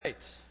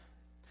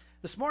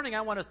This morning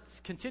I want to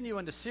continue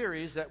in the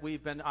series that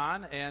we've been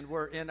on, and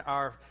we're in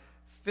our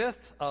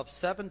fifth of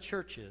 7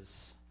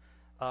 churches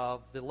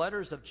of the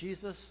letters of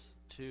Jesus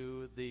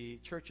to the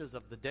churches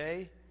of the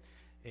day,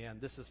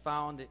 and this is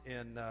found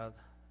in the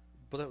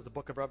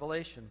book of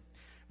Revelation.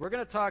 We're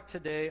going to talk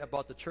today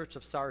about the church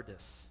of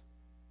Sardis,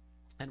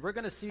 and we're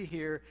going to see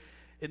here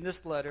in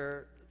this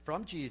letter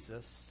from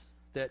Jesus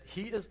that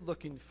he is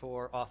looking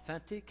for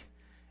authentic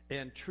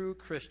and true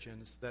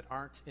Christians that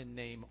aren't in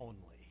name only.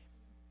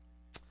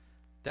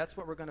 That's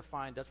what we're going to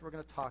find. That's what we're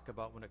going to talk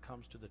about when it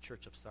comes to the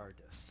church of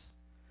Sardis.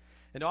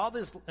 In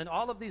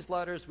all of these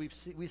letters, we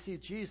see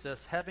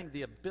Jesus having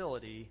the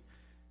ability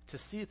to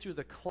see through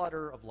the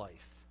clutter of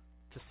life,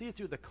 to see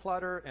through the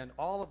clutter and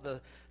all of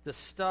the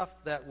stuff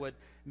that would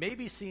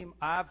maybe seem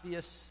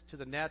obvious to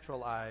the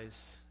natural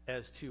eyes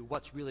as to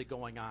what's really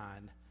going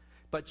on.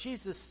 But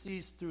Jesus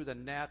sees through the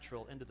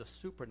natural into the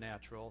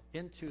supernatural,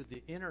 into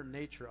the inner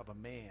nature of a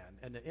man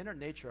and the inner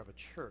nature of a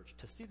church,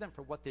 to see them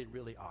for what they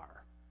really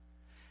are.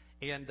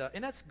 And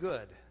that's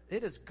good.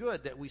 It is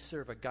good that we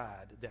serve a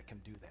God that can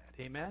do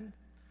that. Amen?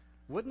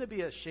 Wouldn't it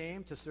be a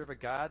shame to serve a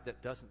God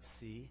that doesn't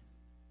see?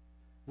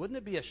 Wouldn't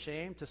it be a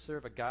shame to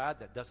serve a God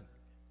that doesn't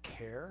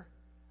care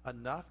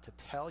enough to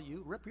tell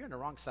you, Rip, you're on the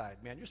wrong side,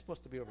 man. You're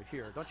supposed to be over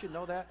here. Don't you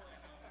know that?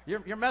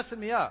 You're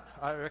messing me up.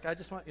 Rick, I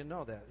just want you to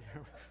know that.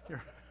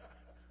 You're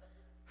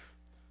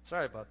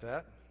sorry about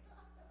that.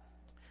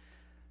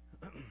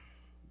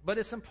 But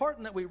it's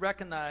important that we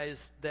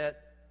recognize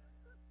that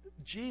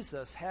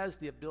Jesus has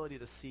the ability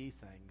to see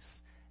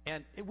things,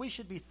 and we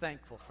should be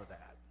thankful for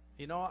that.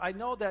 You know, I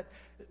know that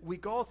we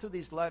go through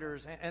these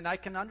letters, and I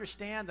can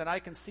understand and I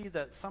can see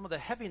that some of the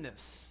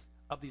heaviness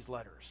of these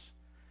letters,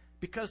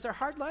 because they're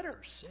hard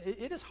letters.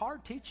 It is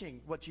hard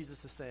teaching what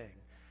Jesus is saying,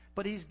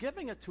 but he's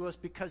giving it to us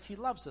because he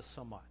loves us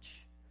so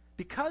much.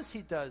 Because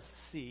he does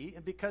see,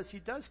 and because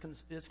he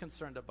is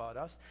concerned about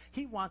us,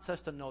 he wants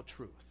us to know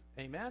truth.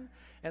 Amen?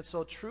 And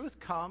so truth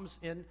comes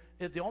in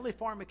the only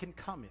form it can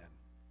come in.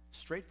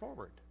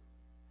 Straightforward.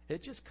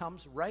 It just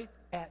comes right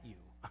at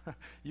you.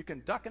 You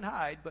can duck and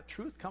hide, but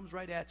truth comes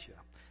right at you.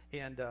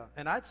 And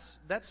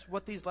that's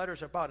what these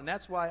letters are about. And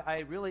that's why I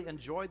really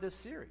enjoy this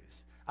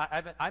series.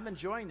 I'm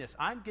enjoying this.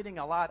 I'm getting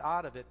a lot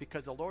out of it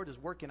because the Lord is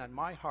working on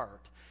my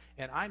heart.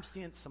 And I'm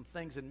seeing some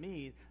things in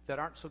me that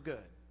aren't so good.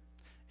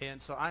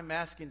 And so I'm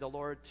asking the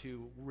Lord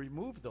to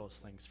remove those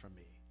things from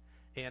me.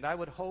 And I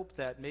would hope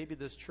that maybe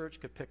this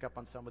church could pick up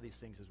on some of these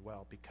things as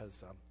well,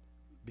 because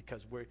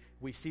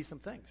we see some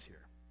things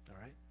here.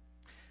 All right?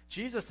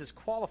 Jesus is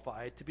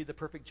qualified to be the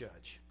perfect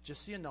judge.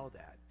 Just so you know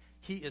that.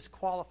 He is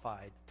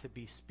qualified to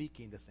be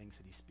speaking the things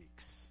that he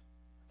speaks.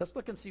 Let's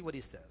look and see what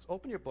he says.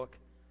 Open your book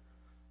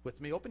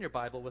with me. Open your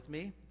Bible with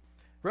me.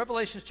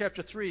 Revelation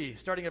chapter 3,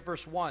 starting at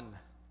verse 1.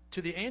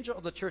 To the angel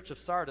of the church of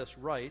Sardis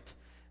write,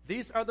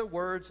 these are the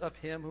words of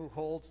him who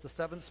holds the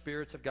 7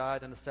 spirits of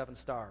God and the 7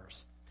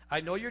 stars.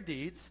 I know your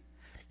deeds.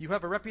 You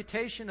have a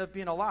reputation of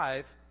being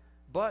alive,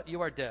 but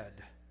you are dead.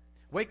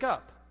 Wake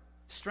up.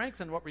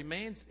 Strengthen what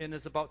remains and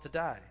is about to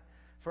die.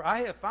 For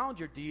I have found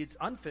your deeds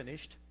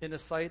unfinished in the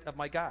sight of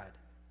my God.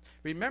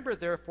 Remember,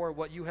 therefore,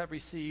 what you have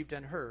received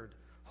and heard.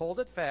 Hold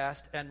it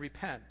fast and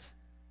repent.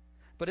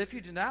 But if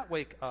you do not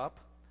wake up,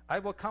 I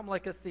will come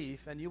like a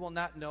thief, and you will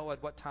not know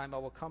at what time I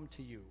will come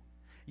to you.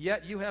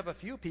 Yet you have a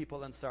few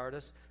people in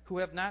Sardis who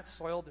have not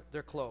soiled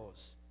their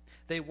clothes.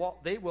 They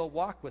will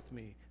walk with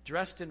me,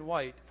 dressed in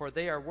white, for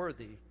they are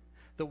worthy.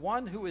 The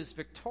one who is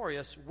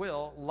victorious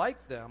will,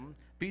 like them,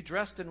 be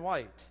dressed in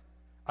white.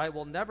 I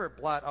will never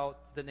blot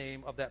out the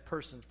name of that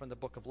person from the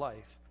book of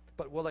life,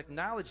 but will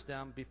acknowledge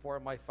them before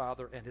my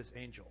Father and his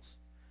angels.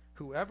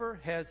 Whoever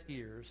has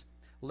ears,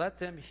 let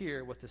them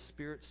hear what the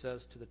Spirit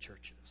says to the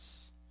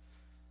churches.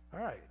 All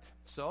right,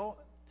 so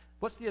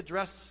what's the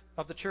address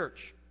of the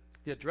church?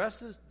 The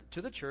address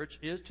to the church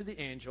is to the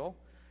angel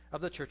of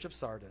the church of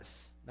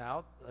Sardis.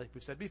 Now, like we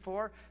said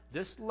before,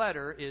 this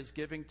letter is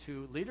giving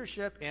to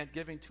leadership and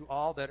giving to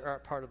all that are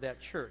part of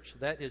that church.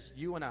 That is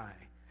you and I.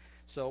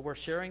 So we're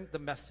sharing the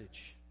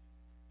message.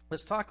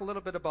 Let's talk a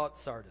little bit about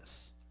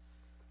Sardis.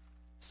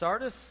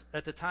 Sardis,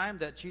 at the time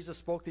that Jesus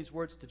spoke these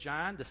words to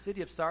John, the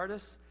city of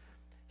Sardis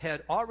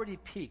had already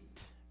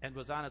peaked and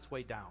was on its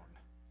way down.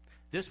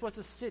 This was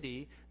a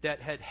city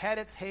that had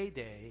its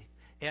heyday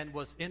and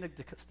was in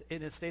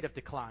a state of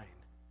decline,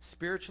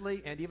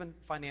 spiritually and even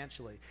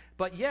financially.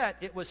 But yet,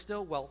 it was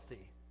still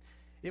wealthy.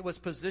 It was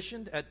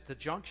positioned at the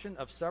junction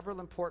of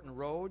several important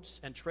roads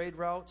and trade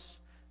routes,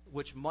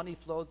 which money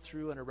flowed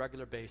through on a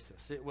regular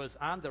basis. It was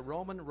on the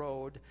Roman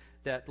road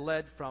that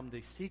led from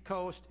the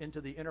seacoast into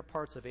the inner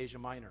parts of Asia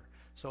Minor.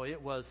 So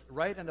it was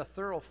right in a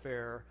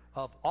thoroughfare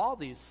of all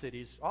these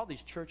cities. All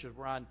these churches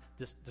were on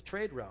the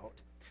trade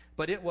route.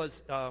 But it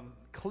was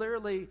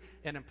clearly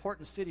an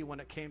important city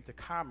when it came to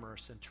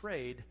commerce and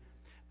trade.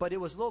 But it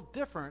was a little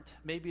different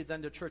maybe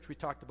than the church we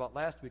talked about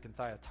last week in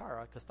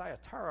Thyatira, because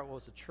Thyatira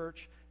was a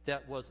church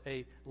that was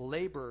a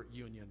labor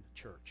union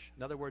church.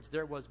 In other words,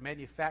 there was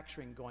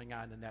manufacturing going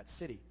on in that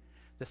city.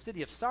 The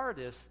city of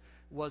Sardis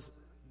was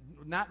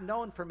not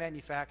known for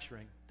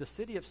manufacturing. The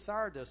city of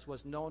Sardis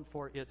was known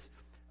for its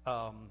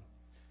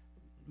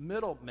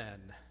middlemen,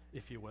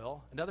 if you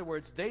will. In other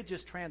words, they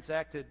just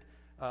transacted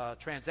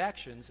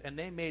transactions, and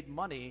they made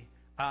money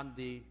on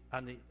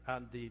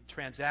the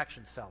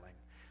transaction selling.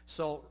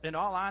 So, in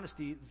all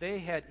honesty, they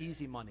had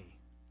easy money.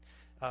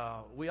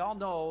 We all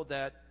know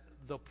that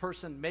the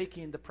person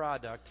making the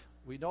product,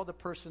 we know the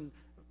person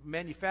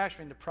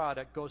manufacturing the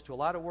product goes to a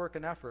lot of work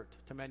and effort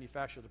to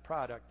manufacture the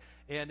product,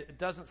 and it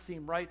doesn't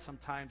seem right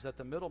sometimes that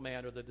the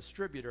middleman or the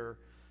distributor,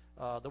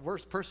 the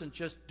worst person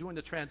just doing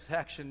the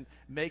transaction,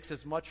 makes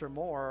as much or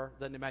more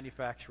than the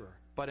manufacturer.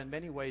 But in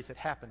many ways, it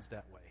happens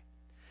that way.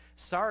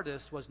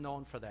 Sardis was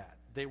known for that.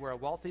 They were a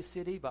wealthy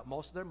city, but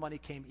most of their money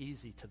came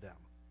easy to them,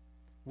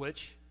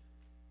 which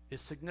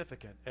is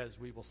significant, as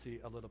we will see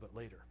a little bit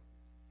later.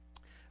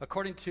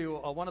 According to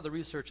one of the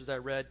researches I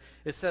read,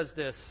 it says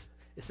this.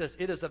 It says,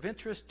 "It is of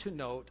interest to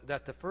note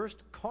that the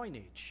first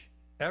coinage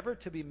ever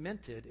to be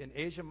minted in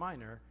Asia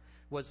Minor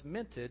was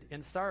minted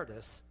in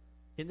Sardis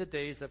in the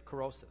days of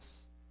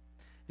Croesus.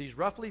 These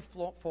roughly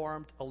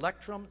formed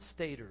electrum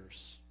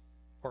staters,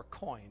 or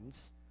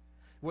coins,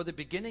 were the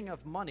beginning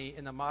of money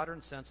in the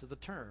modern sense of the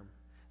term.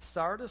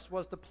 Sardis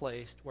was the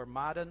place where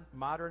modern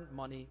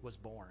money was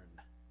born."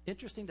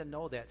 Interesting to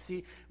know that.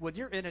 See, when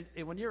you're in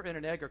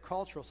an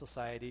agricultural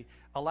society,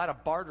 a lot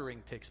of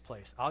bartering takes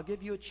place. I'll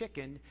give you a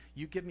chicken,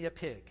 you give me a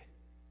pig.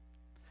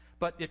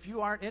 But if you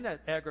aren't in an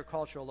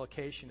agricultural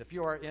location, if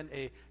you are in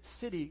a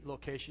city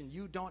location,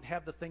 you don't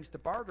have the things to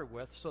barter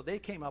with, so they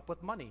came up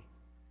with money.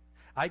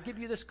 I give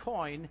you this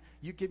coin,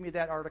 you give me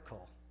that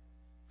article.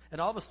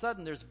 And all of a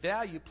sudden, there's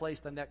value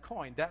placed on that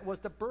coin. That was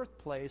the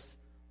birthplace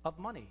of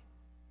money.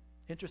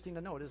 Interesting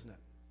to note, isn't it?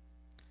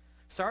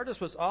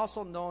 Sardis was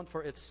also known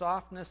for its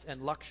softness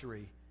and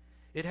luxury.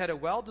 It had a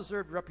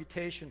well-deserved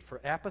reputation for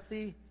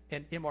apathy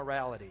and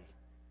immorality.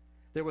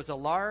 There was a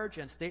large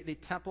and stately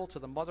temple to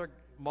the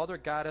mother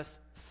goddess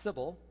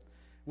Sibyl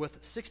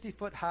with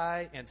 60-foot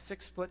high and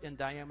 6-foot in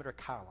diameter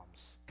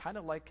columns, kind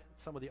of like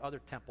some of the other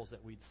temples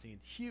that we'd seen,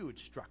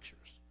 huge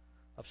structures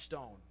of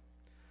stone.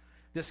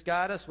 This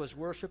goddess was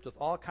worshipped with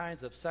all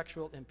kinds of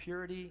sexual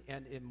impurity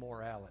and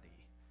immorality.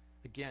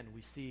 Again,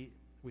 we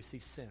see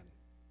sin.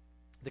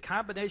 The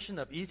combination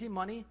of easy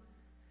money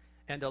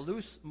and a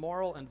loose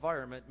moral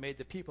environment made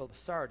the people of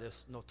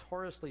Sardis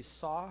notoriously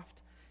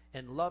soft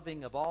and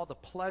loving of all the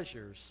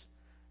pleasures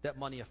that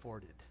money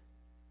afforded.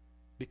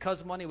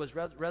 Because money was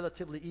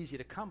relatively easy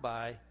to come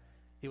by,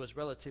 it was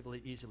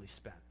relatively easily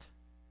spent.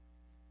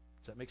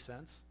 Does that make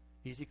sense?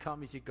 Easy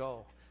come, easy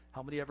go.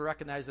 How many ever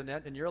recognize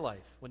that in your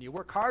life? When you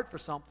work hard for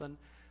something,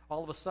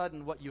 all of a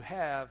sudden what you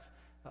have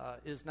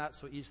is not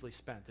so easily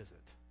spent, is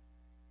it?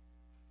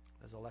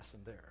 There's a lesson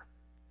there.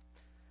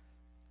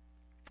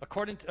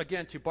 According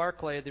to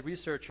Barclay, the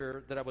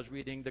researcher that I was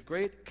reading, the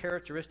great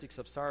characteristics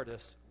of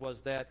Sardis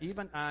was that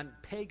even on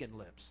pagan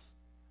lips,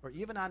 or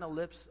even on the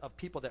lips of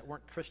people that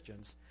weren't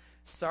Christians,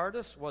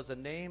 Sardis was a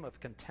name of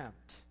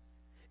contempt.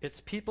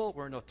 Its people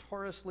were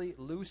notoriously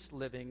loose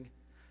living,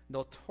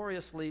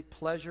 notoriously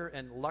pleasure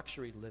and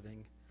luxury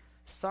living.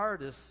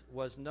 Sardis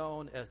was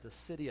known as the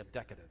city of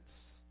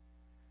decadence.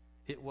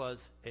 It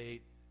was a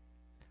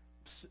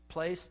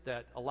place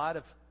that a lot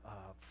of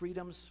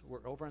freedoms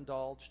were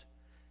overindulged,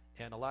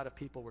 and a lot of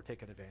people were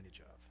taken advantage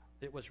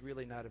of. It was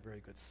really not a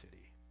very good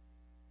city.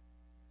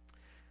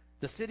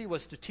 The city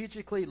was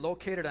strategically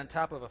located on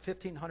top of a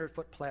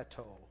 1,500-foot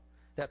plateau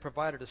that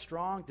provided a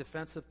strong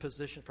defensive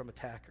position from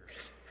attackers.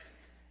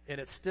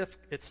 And its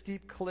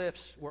steep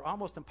cliffs were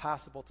almost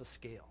impossible to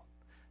scale.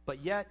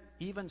 But yet,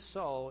 even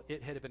so,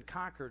 it had been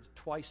conquered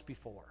twice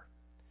before.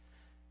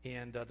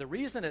 And the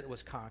reason it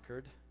was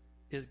conquered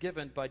is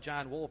given by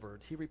John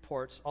Wolverd. He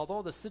reports,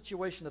 although the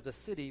situation of the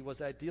city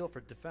was ideal for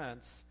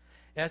defense,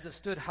 as it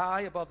stood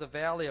high above the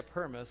valley of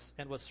Hermus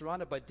and was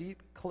surrounded by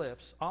deep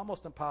cliffs,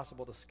 almost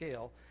impossible to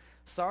scale,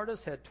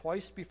 Sardis had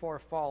twice before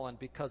fallen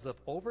because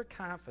of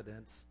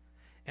overconfidence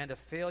and a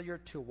failure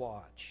to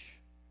watch.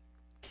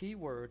 Key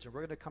words, and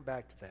we're going to come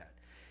back to that.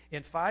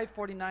 In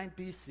 549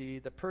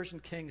 BC, the Persian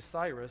king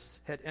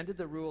Cyrus had ended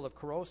the rule of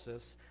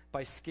Croesus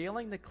by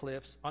scaling the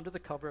cliffs under the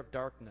cover of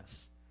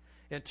darkness.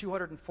 In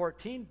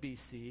 214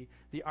 BC,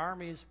 the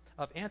armies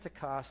of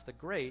Antiochus the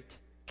Great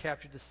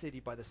captured the city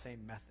by the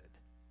same method.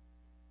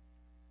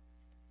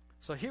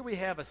 So here we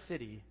have a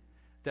city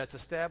that's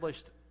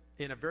established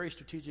in a very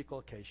strategic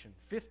location,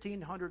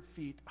 1,500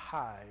 feet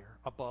high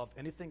above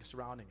anything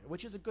surrounding it,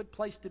 which is a good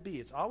place to be.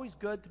 It's always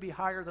good to be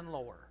higher than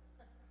lower,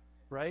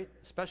 right?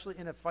 Especially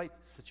in a fight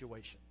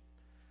situation.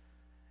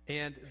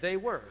 And they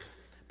were.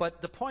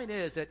 But the point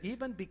is that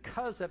even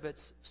because of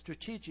its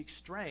strategic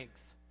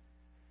strength,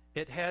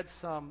 it had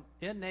some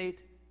innate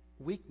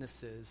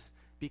weaknesses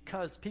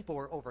because people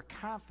were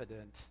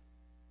overconfident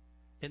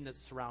in the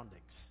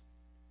surroundings.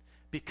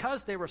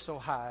 Because they were so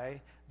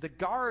high, the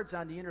guards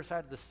on the inner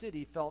side of the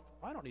city felt,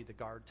 I don't need the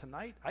guard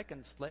tonight. I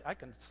can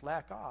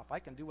slack off. I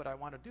can do what I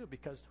want to do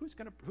because who's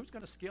going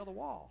to scale the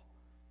wall?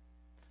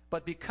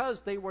 But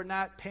because they were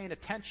not paying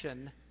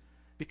attention,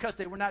 because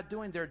they were not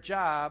doing their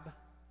job,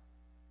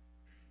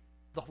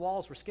 the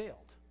walls were scaled,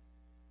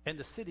 and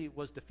the city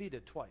was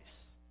defeated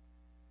twice.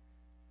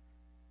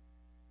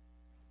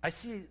 I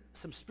see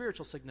some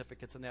spiritual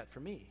significance in that for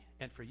me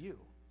and for you,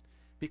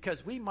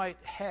 because we might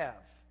have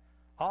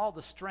all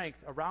the strength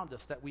around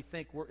us that we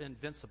think we're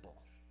invincible.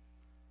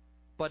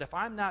 But if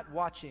I'm not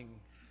watching,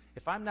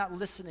 if I'm not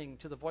listening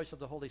to the voice of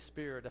the Holy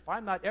Spirit, if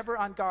I'm not ever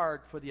on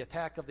guard for the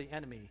attack of the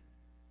enemy,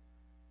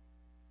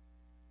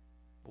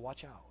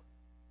 watch out.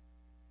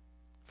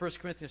 1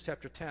 Corinthians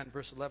chapter 10,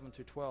 verse 11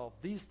 through 12.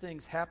 These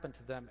things happened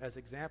to them as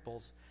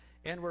examples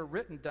and were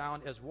written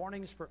down as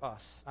warnings for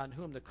us, on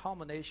whom the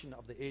culmination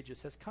of the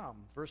ages has come.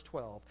 Verse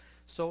 12.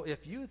 So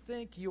if you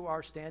think you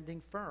are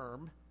standing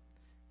firm,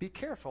 be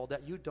careful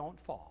that you don't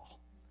fall.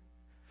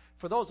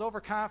 For those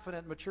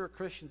overconfident, mature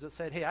Christians that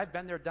said, hey, I've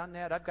been there, done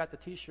that, I've got the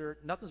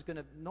t-shirt,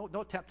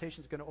 no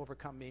temptation's going to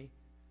overcome me.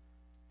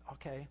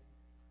 Okay,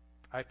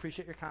 I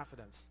appreciate your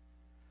confidence.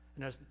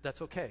 And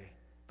that's okay.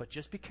 But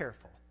just be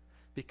careful,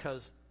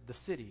 because the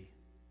city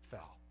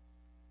fell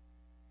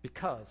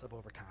because of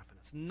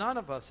overconfidence. None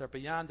of us are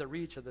beyond the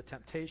reach of the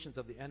temptations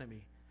of the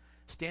enemy,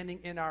 standing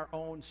in our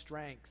own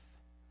strength,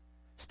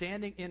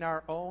 standing in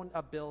our own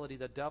ability.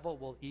 The devil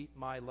will eat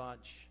my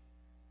lunch.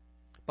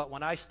 But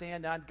when I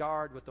stand on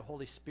guard with the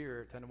Holy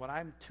Spirit, and when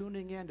I'm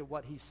tuning into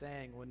what he's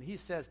saying, when he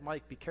says,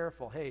 Mike, be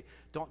careful, hey,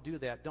 don't do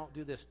that, don't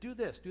do this,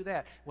 do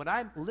that. When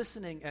I'm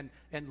listening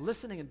and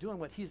listening and doing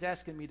what he's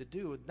asking me to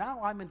do,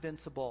 now I'm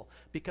invincible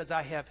because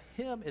I have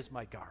him as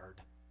my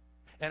guard.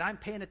 And I'm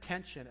paying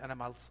attention, and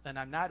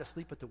I'm not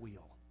asleep at the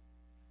wheel.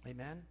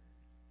 Amen?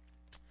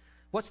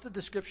 What's the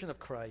description of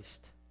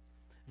Christ?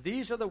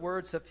 These are the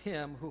words of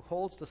him who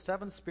holds the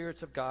 7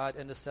 spirits of God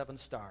and the 7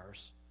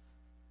 stars.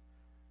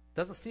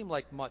 Doesn't seem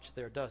like much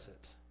there, does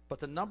it? But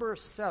the number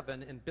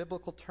 7 in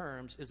biblical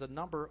terms is a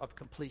number of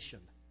completion.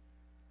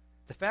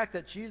 The fact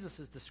that Jesus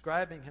is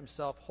describing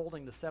himself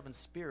holding the 7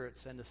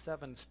 spirits and the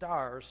 7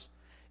 stars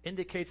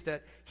indicates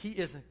that he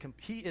is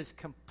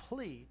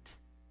complete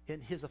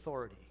in his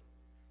authority.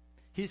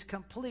 He's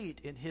complete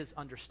in his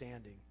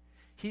understanding.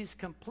 He's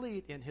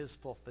complete in his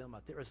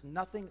fulfillment. There is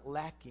nothing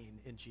lacking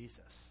in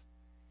Jesus.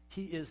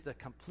 He is the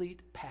complete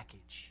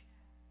package.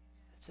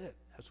 That's it.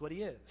 That's what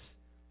he is.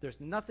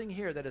 There's nothing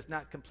here that is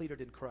not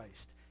completed in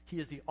Christ. He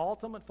is the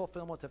ultimate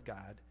fulfillment of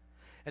God.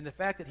 And the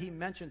fact that he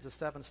mentions the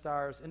 7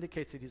 stars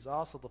indicates that he's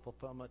also the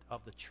fulfillment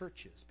of the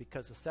churches,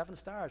 because the 7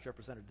 stars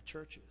represented the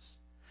churches.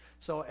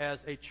 So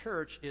as a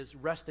church is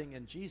resting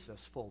in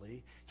Jesus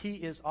fully, he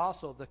is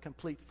also the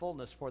complete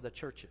fullness for the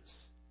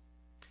churches.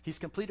 He's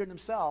completed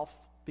himself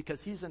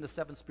because he's in the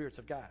 7 spirits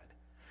of God.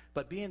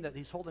 But being that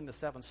he's holding the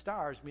 7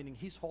 stars, meaning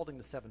he's holding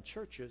the 7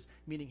 churches,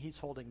 meaning he's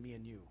holding me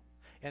and you.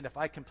 And if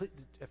I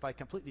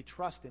completely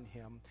trust in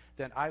him,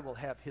 then I will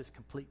have his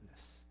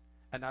completeness,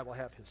 and I will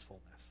have his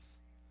fullness.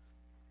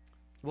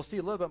 We'll see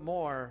a little bit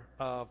more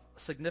of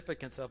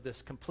significance of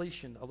this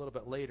completion a little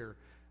bit later,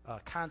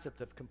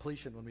 concept of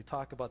completion, when we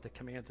talk about the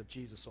commands of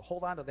Jesus. So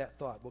hold on to that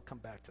thought. We'll come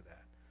back to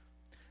that.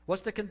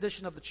 What's the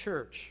condition of the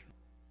church?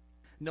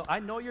 No, I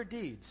know your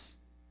deeds.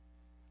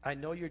 I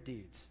know your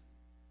deeds.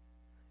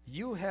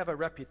 You have a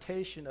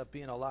reputation of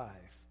being alive,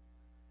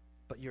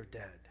 but you're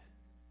dead.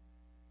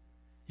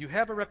 You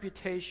have a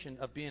reputation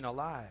of being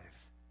alive,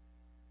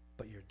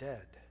 but you're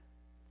dead.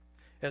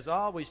 As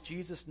always,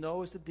 Jesus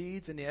knows the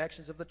deeds and the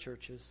actions of the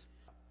churches.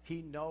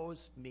 He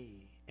knows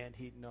me, and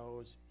he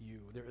knows you.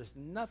 There is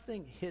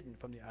nothing hidden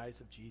from the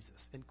eyes of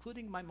Jesus,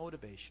 including my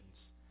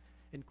motivations,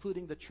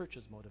 including the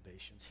church's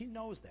motivations. He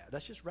knows that.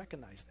 Let's just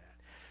recognize that.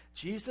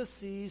 Jesus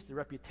sees the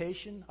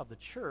reputation of the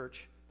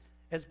church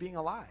as being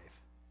alive.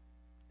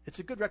 It's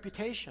a good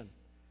reputation.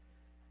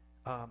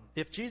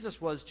 If Jesus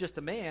was just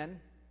a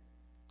man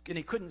and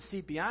he couldn't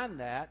see beyond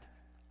that,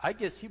 I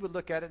guess he would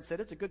look at it and say,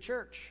 it's a good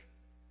church.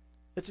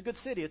 It's a good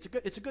city.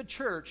 It's a good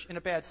church in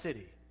a bad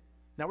city.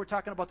 Now we're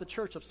talking about the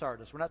church of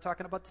Sardis. We're not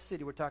talking about the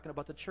city. We're talking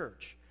about the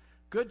church.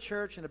 Good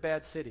church in a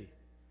bad city.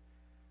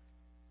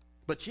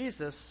 But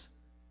Jesus,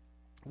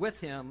 with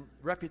him,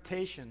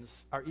 reputations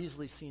are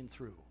easily seen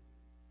through.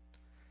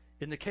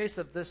 In the case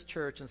of this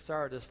church in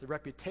Sardis, the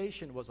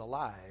reputation was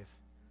alive,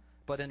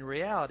 but in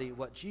reality,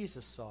 what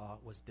Jesus saw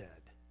was dead.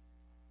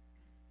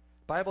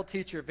 Bible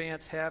teacher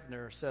Vance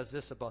Havner says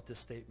this about this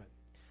statement.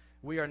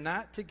 We are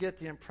not to get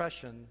the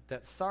impression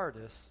that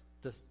Sardis,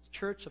 the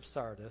church of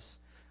Sardis,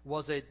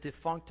 was a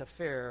defunct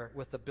affair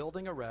with the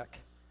building a wreck,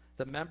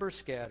 the members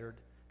scattered,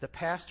 the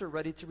pastor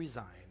ready to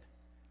resign.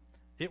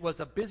 It was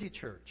a busy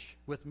church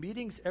with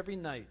meetings every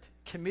night,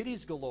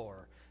 committees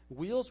galore,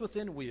 wheels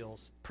within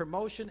wheels,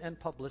 promotion and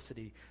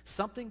publicity,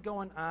 something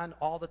going on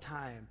all the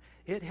time.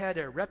 It had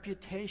a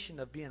reputation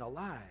of being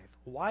alive,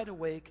 wide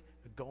awake,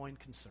 a going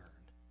concern.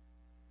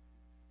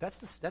 That's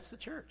the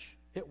church.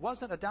 It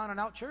wasn't a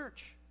down-and-out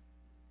church.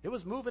 It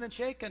was moving and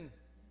shaking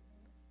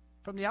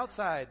from the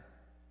outside.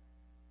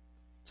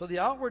 So the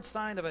outward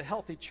sign of a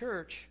healthy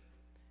church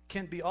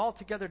can be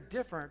altogether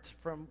different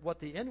from what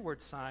the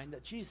inward sign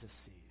that Jesus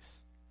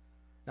sees.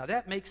 Now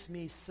that makes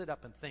me sit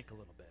up and think a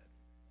little bit.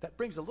 That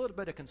brings a little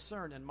bit of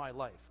concern in my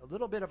life, a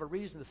little bit of a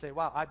reason to say,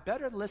 wow, I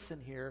better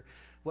listen here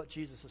what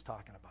Jesus is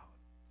talking about.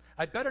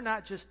 I better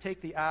not just take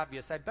the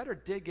obvious. I better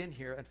dig in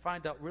here and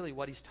find out really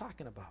what he's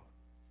talking about.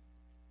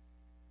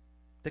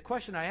 The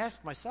question I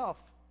asked myself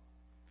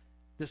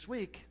this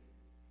week,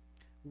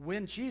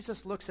 when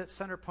Jesus looks at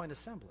Centerpoint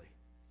Assembly,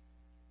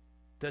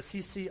 does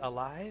he see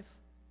alive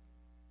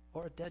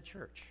or a dead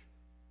church?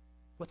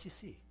 What's he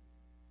see?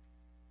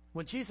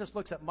 When Jesus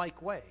looks at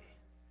Mike Way,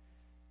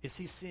 is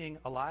he seeing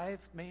a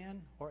live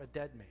man or a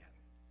dead man?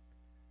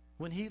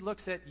 When he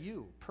looks at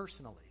you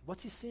personally,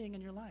 what's he seeing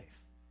in your life?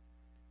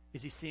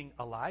 Is he seeing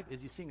alive?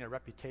 Is he seeing a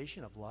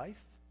reputation of life?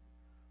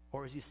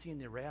 Or is he seeing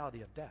the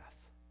reality of death?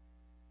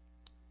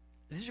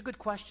 These are good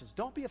questions.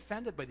 Don't be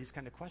offended by these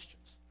kind of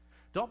questions.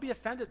 Don't be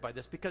offended by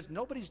this, because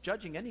nobody's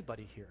judging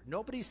anybody here.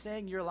 Nobody's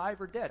saying you're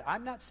alive or dead.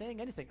 I'm not saying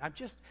anything. I'm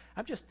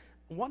just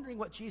wondering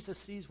what Jesus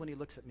sees when he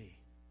looks at me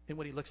and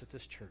when he looks at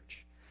this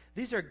church.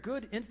 These are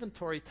good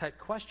inventory type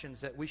questions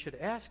that we should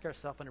ask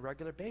ourselves on a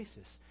regular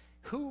basis.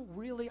 Who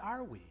really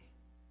are we?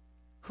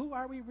 Who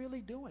are we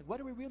really doing? What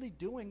are we really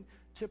doing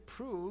to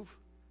prove,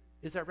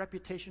 is our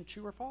reputation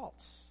true or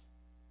false?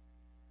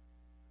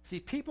 See,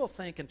 people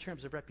think in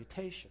terms of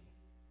reputation.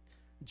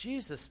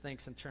 Jesus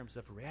thinks in terms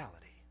of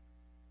reality.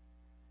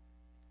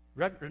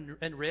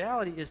 And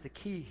reality is the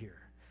key here,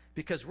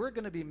 because we're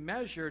going to be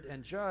measured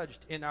and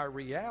judged in our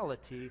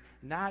reality,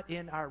 not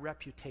in our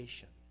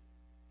reputation.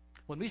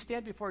 When we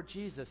stand before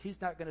Jesus, he's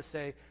not going to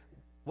say,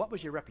 what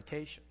was your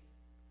reputation?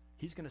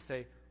 He's going to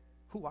say,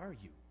 who are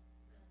you?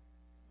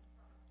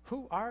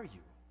 Who are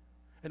you?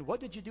 And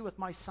what did you do with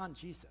my son,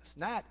 Jesus?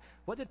 Not,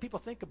 what did people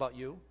think about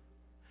you?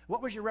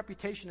 What was your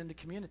reputation in the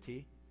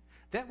community?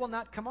 That will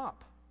not come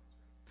up.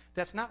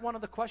 That's not one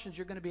of the questions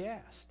you're going to be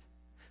asked.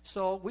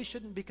 So we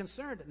shouldn't be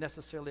concerned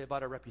necessarily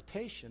about our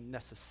reputation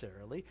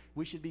necessarily.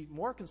 We should be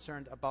more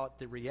concerned about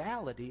the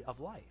reality of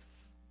life.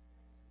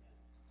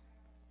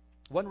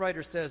 One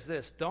writer says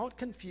this, don't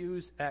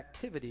confuse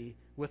activity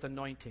with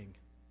anointing.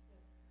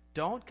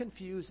 Don't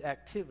confuse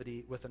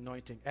activity with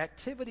anointing.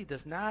 Activity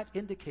does not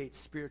indicate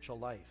spiritual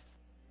life.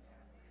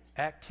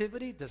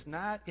 Activity does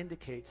not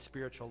indicate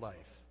spiritual life.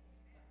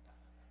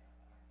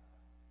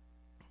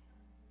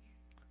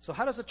 So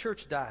how does a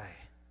church die?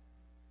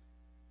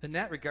 In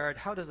that regard,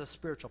 how does a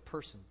spiritual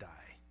person die?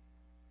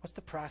 What's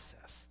the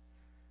process?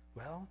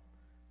 Well,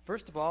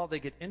 first of all,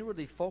 they get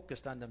inwardly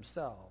focused on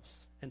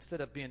themselves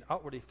instead of being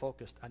outwardly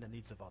focused on the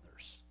needs of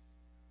others.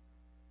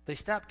 They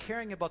stop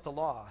caring about the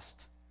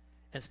lost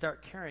and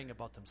start caring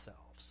about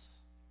themselves.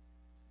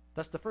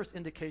 That's the first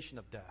indication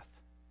of death,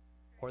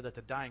 or that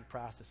the dying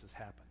process has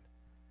happened.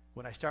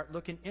 When I start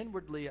looking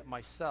inwardly at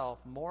myself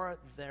more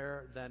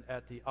there than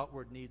at the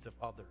outward needs of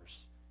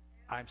others,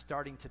 I'm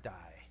starting to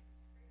die.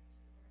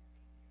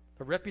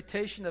 The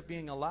reputation of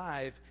being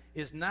alive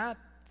is not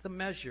the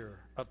measure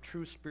of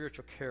true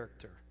spiritual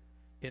character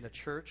in a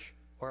church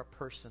or a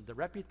person. The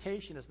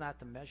reputation is not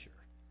the measure.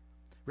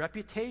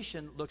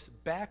 Reputation looks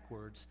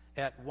backwards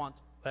at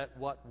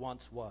what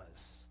once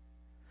was.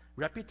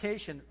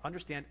 Reputation,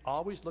 understand,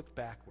 always looks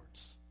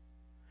backwards.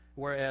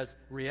 Whereas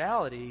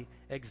reality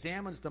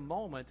examines the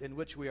moment in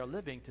which we are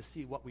living to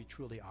see what we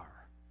truly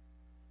are.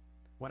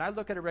 When I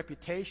look at a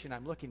reputation,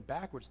 I'm looking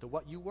backwards to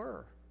what you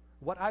were,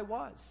 what I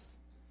was.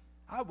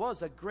 I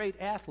was a great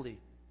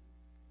athlete.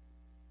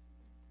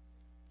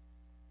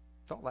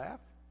 Don't laugh.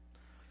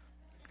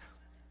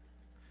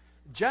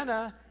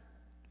 Jenna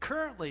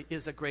currently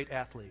is a great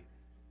athlete.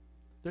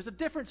 There's a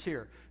difference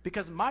here,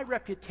 because my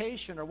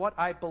reputation or what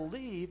I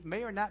believe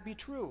may or not be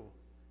true.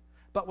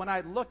 But when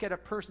I look at a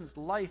person's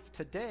life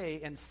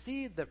today and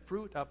see the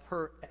fruit of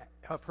her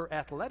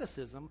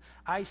athleticism,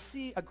 I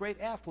see a great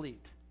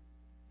athlete.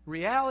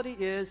 Reality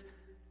is,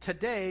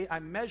 today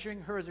I'm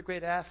measuring her as a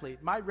great athlete.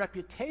 My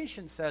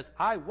reputation says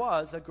I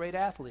was a great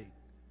athlete.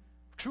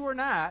 True or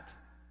not?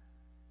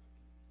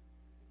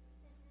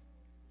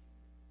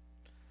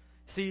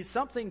 See,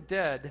 something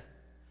dead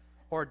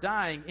or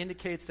dying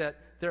indicates that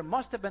there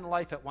must have been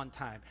life at one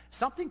time.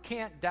 Something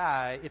can't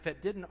die if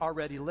it didn't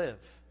already live.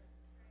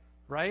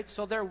 Right?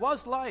 So there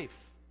was life.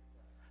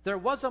 There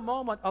was a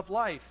moment of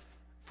life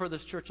for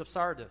this church of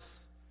Sardis.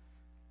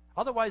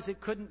 Otherwise, it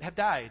couldn't have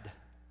died.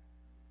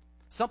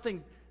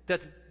 Something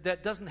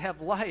that doesn't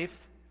have life,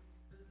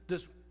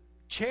 this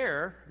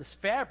chair, this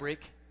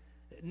fabric,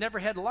 it never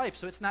had life,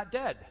 so it's not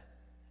dead.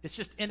 It's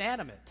just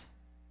inanimate.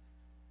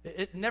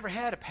 It never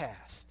had a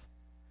past.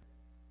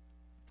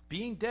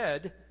 Being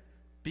dead,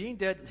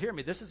 hear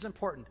me, this is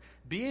important.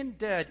 Being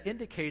dead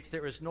indicates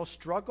there is no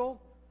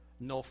struggle,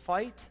 no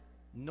fight,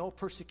 no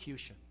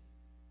persecution.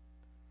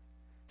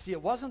 See,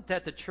 it wasn't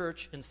that the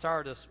church in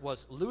Sardis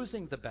was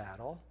losing the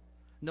battle.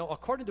 No,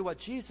 according to what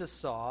Jesus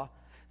saw,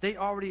 they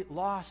already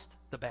lost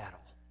the battle.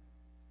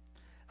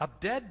 A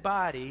dead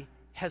body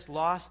has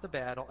lost the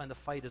battle and the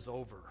fight is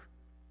over,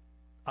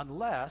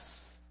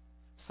 unless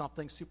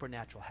something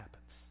supernatural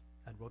happens.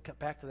 And we'll get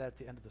back to that at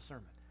the end of the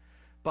sermon.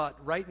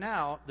 But right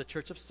now, the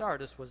church of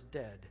Sardis was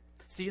dead.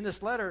 See, in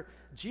this letter,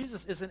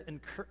 Jesus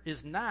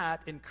is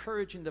not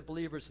encouraging the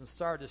believers in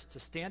Sardis to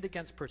stand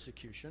against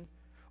persecution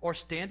or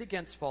stand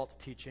against false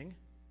teaching.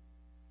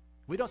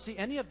 We don't see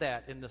any of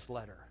that in this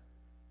letter.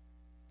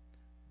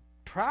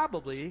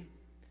 Probably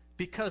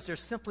because there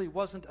simply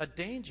wasn't a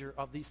danger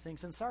of these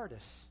things in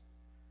Sardis.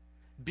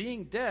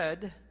 Being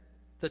dead,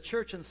 the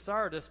church in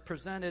Sardis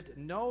presented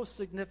no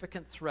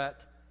significant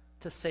threat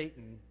to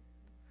Satan.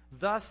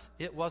 Thus,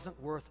 it wasn't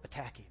worth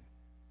attacking.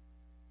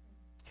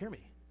 Hear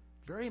me.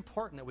 Very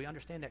important that we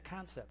understand that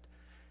concept.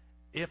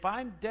 If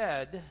I'm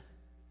dead,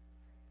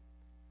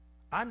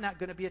 I'm not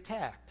going to be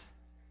attacked.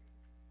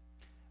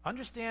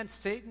 Understand,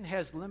 Satan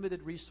has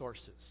limited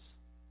resources.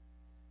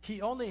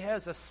 He only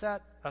has a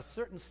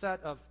certain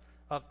set of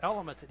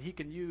elements that he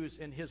can use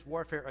in his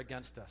warfare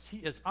against us. He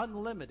is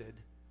unlimited.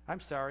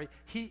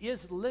 He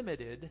is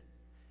limited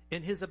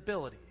in his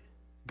ability.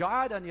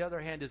 God, on the other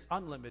hand, is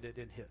unlimited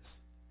in his,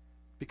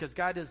 because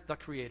God is the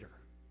creator.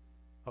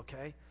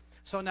 Okay?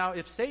 So now,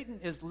 if Satan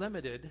is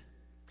limited,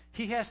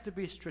 he has to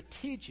be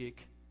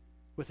strategic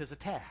with his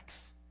attacks.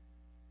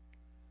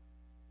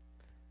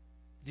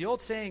 The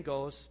old saying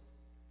goes,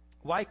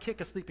 why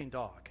kick a sleeping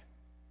dog?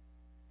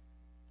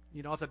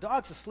 You know, if the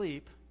dog's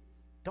asleep,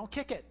 don't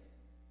kick it.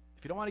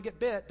 If you don't want to get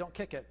bit, don't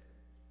kick it.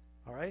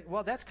 All right?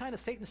 Well, that's kind of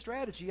Satan's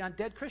strategy on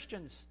dead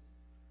Christians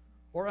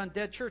or on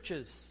dead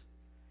churches.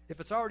 If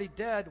it's already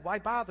dead, why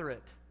bother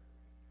it?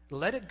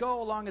 Let it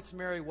go along its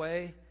merry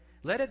way.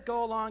 Let it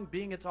go along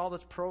being all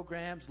its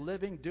programs,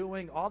 living,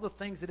 doing, all the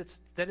things that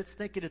it's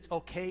thinking it's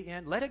okay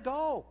in. Let it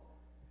go.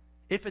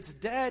 If it's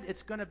dead,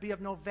 it's going to be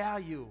of no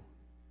value,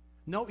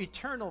 no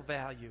eternal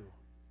value.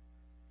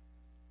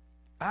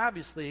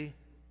 Obviously,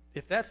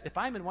 if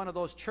I'm in one of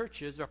those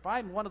churches, or if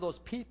I'm one of those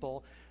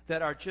people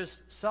that are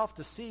just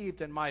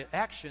self-deceived in my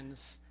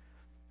actions,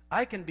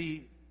 I can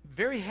be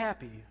very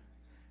happy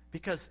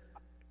because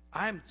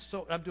I'm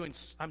doing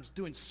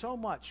so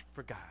much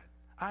for God.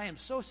 I am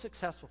so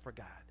successful for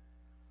God.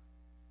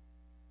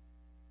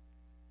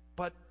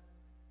 But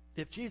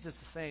if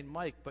Jesus is saying,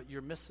 Mike, but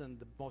you're missing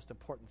the most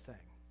important thing,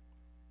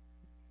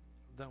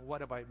 then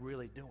what am I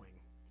really doing?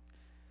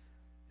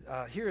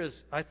 Here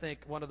is, I think,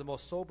 one of the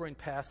most sobering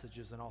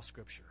passages in all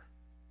Scripture.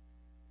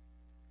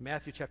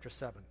 Matthew chapter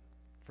 7,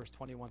 verse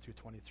 21 through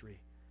 23.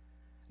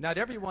 Not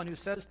everyone who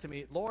says to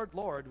me, Lord,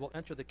 Lord, will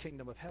enter the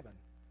kingdom of heaven,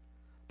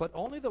 but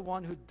only the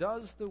one who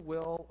does the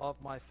will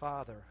of my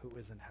Father who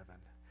is in heaven.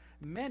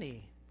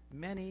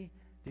 Many,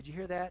 did you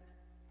hear that?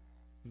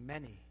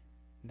 Many,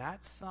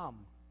 not some.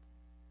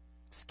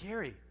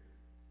 Scary.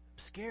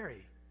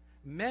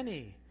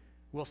 Many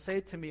will say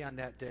to me on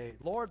that day,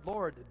 Lord,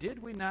 Lord,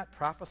 did we not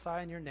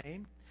prophesy in your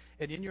name,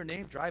 and in your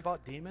name drive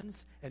out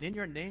demons, and in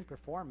your name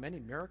perform many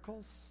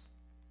miracles?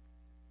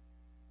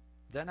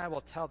 Then I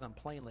will tell them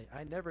plainly,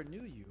 I never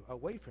knew you.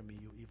 Away from me,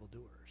 you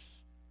evildoers.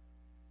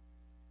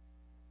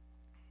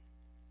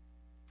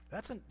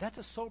 That's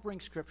a sobering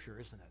scripture,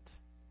 isn't it?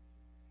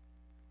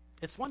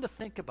 It's one to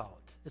think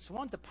about. It's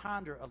one to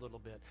ponder a little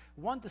bit.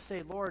 One to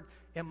say, Lord,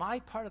 am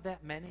I part of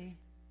that many?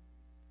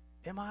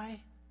 Am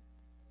I?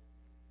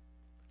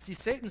 See,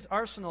 Satan's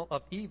arsenal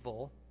of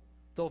evil,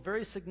 though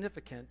very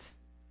significant,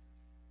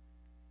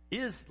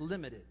 is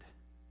limited,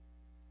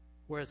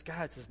 whereas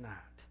God's is not.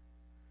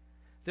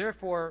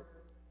 Therefore,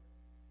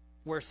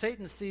 where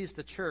Satan sees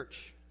the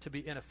church to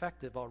be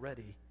ineffective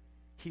already,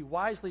 he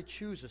wisely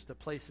chooses to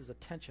place his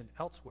attention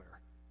elsewhere,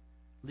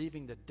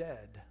 leaving the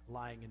dead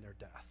lying in their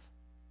death.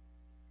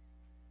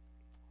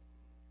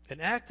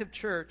 An active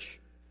church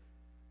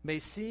may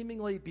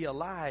seemingly be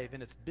alive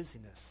in its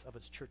busyness of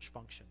its church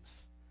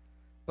functions,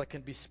 but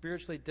can be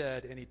spiritually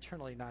dead and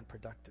eternally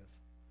non-productive.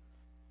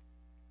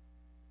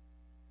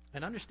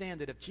 And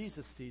understand that if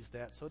Jesus sees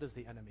that, so does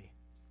the enemy.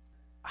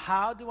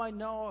 How do I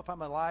know if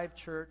I'm a live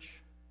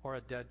church or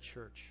a dead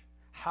church?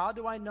 How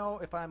do I know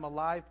if I'm a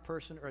live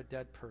person or a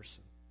dead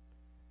person?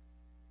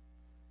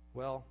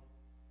 Well,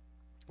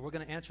 we're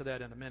going to answer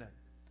that in a minute.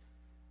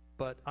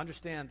 But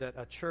understand that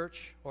a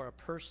church or a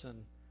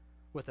person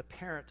with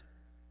apparent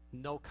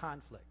no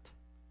conflict,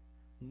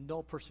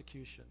 no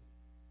persecution,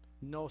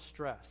 no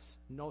stress,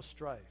 no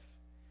strife,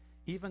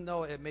 even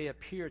though it may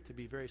appear to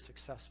be very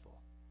successful,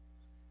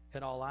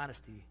 in all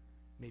honesty,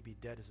 may be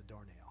dead as a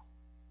doornail,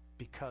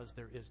 because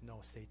there is no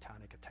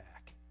satanic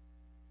attack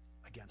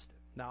against it.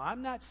 Now,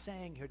 I'm not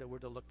saying here that we're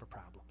to look for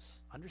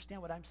problems.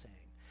 Understand what I'm saying.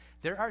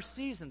 There are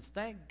seasons,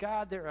 thank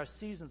God there are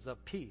seasons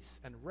of peace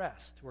and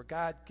rest, where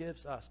God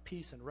gives us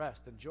peace and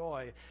rest and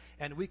joy,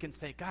 and we can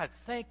say, God,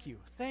 thank you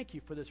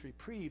for this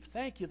reprieve.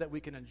 Thank you that we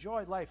can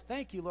enjoy life.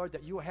 Thank you, Lord,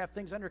 that you have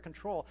things under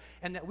control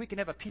and that we can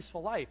have a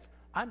peaceful life.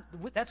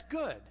 That's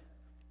good.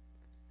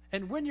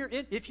 And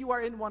if you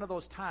are in one of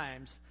those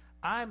times,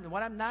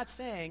 what I'm not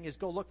saying is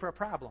go look for a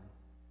problem.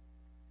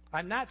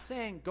 I'm not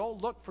saying go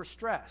look for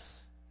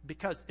stress,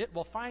 because it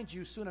will find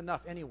you soon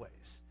enough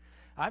anyways.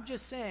 I'm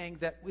just saying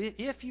that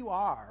if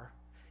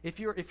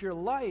your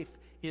life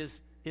is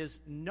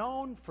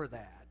known for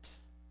that,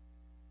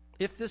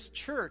 if this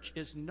church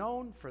is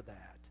known for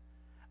that,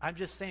 I'm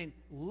just saying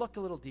look a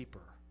little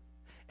deeper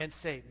and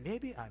say,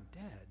 maybe I'm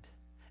dead,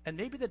 and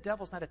maybe the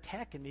devil's not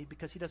attacking me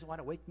because he doesn't want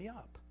to wake me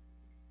up.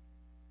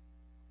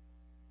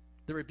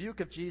 The rebuke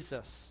of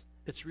Jesus,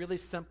 it's really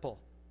simple.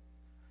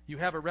 You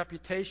have a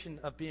reputation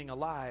of being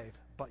alive,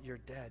 but you're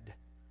dead.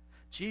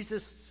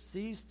 Jesus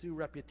sees through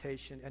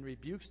reputation and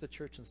rebukes the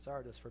church in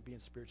Sardis for being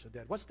spiritually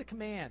dead. What's the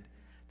command?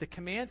 The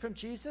command from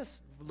Jesus,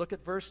 look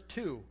at verse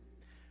 2.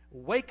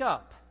 Wake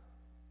up,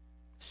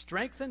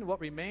 strengthen what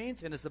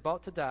remains and is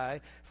about to die,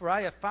 for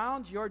I have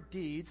found your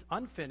deeds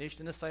unfinished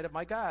in the sight of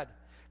my God.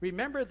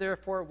 Remember,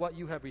 therefore, what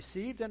you have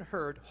received and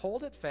heard,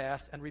 hold it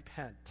fast and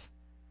repent.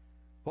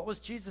 What was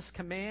Jesus'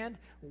 command?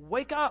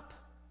 Wake up.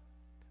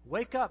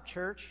 Wake up,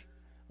 church.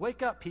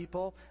 Wake up,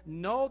 people.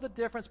 Know the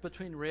difference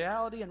between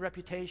reality and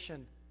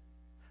reputation.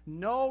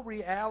 Know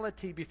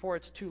reality before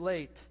it's too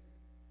late.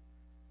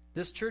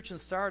 This church in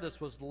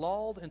Sardis was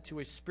lulled into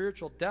a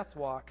spiritual death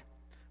walk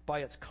by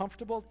its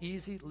comfortable,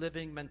 easy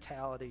living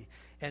mentality.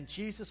 And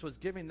Jesus was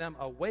giving them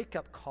a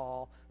wake-up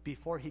call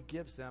before he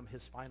gives them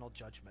his final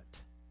judgment.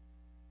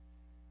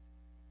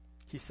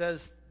 He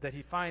says that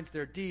he finds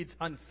their deeds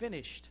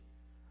unfinished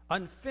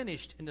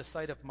in the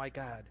sight of my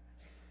God.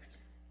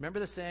 Remember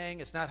the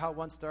saying, it's not how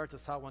one starts,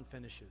 it's how one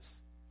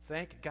finishes.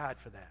 Thank God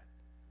for that.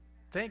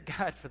 Thank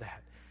God for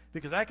that.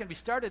 Because I can be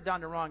started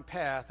down the wrong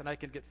path and I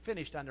can get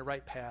finished on the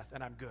right path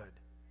and I'm good.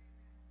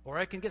 Or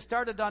I can get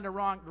started on the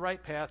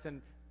right path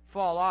and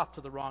fall off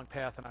to the wrong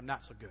path and I'm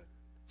not so good.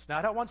 It's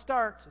not how one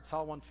starts, it's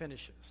how one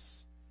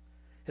finishes.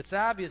 It's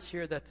obvious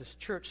here that this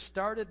church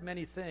started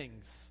many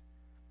things,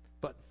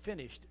 but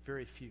finished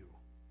very few.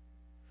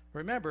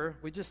 Remember,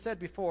 we just said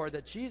before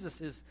that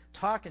Jesus is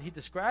talking, he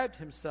described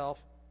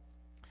himself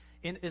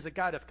is a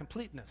God of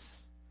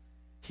completeness.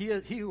 He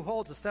who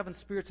holds the seven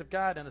spirits of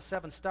God and the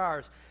seven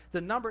stars,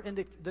 the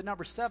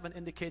number 7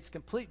 indicates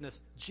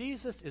completeness.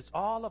 Jesus is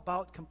all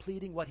about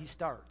completing what he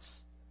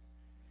starts.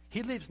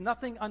 He leaves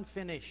nothing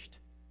unfinished.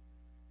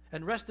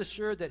 And rest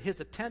assured that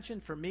his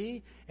attention for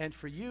me and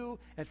for you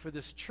and for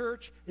this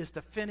church is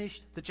to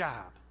finish the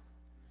job.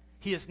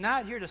 He is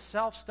not here to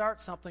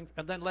self-start something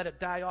and then let it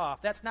die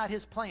off. That's not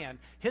his plan.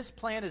 His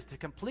plan is to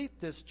complete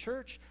this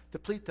church,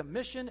 complete the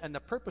mission and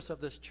the purpose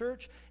of this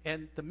church,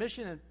 and the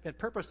mission and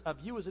purpose of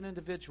you as an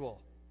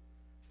individual.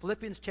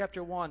 Philippians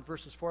chapter 1,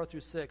 verses 4 through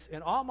 6.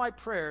 In all my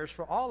prayers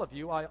for all of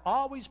you, I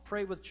always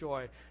pray with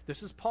joy.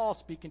 This is Paul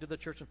speaking to the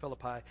church in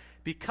Philippi.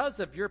 Because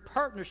of your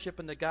partnership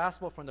in the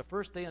gospel from the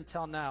first day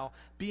until now,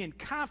 being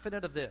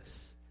confident of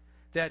this,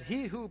 that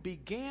he who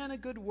began a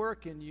good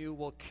work in you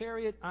will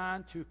carry it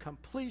on to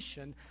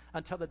completion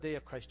until the day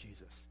of Christ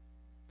Jesus.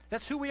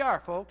 That's who we are,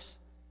 folks.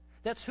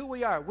 That's who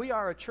we are. We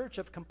are a church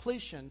of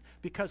completion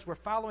because we're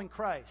following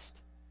Christ.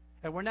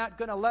 And we're not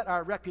going to let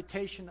our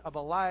reputation of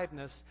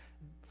aliveness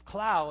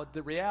cloud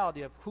the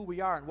reality of who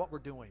we are and what we're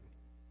doing.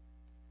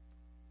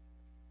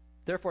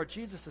 Therefore,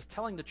 Jesus is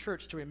telling the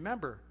church to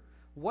remember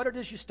what it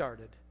is you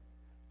started.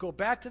 Go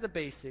back to the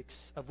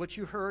basics of what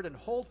you heard and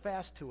hold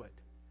fast to it.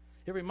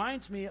 It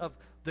reminds me of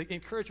the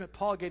encouragement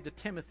Paul gave to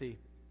Timothy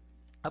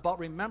about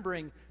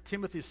remembering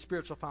Timothy's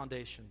spiritual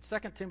foundation. 2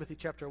 Timothy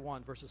chapter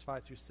 1, verses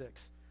 5 through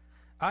 6.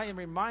 I am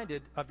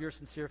reminded of your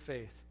sincere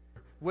faith,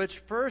 which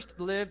first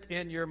lived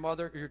in your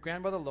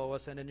grandmother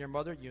Lois and in your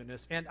mother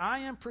Eunice, and I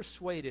am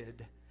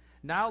persuaded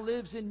now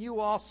lives in you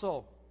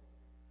also.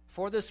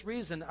 For this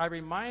reason, I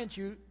remind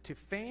you to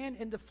fan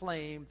into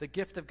flame the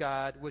gift of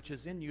God which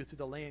is in you through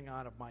the laying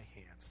on of my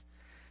hands.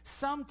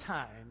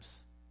 Sometimes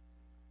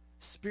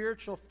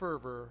spiritual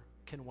fervor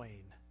can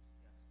wane.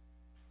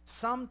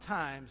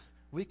 Sometimes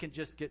we can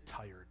just get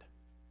tired.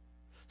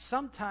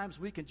 Sometimes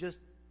we can just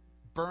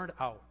burn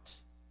out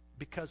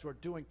because we're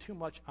doing too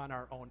much on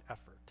our own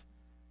effort.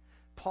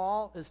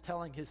 Paul is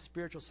telling his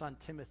spiritual son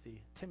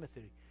Timothy,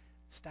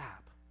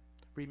 stop.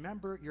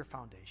 Remember your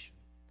foundation.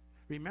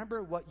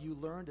 Remember what you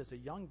learned as a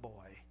young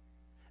boy,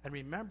 and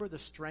remember the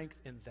strength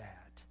in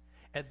that.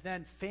 And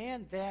then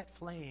fan that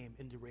flame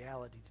into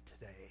reality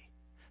today.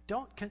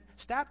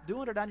 Stop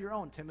doing it on your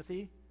own,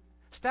 Timothy.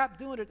 Stop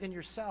doing it in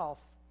yourself.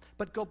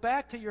 But go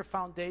back to your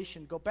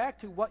foundation. Go back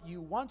to what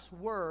you once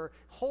were.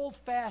 Hold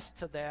fast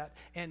to that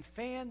and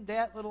fan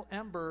that little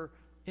ember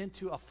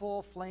into a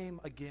full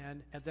flame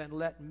again. And then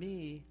let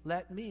me,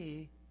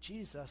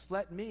 Jesus,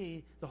 let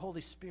me, the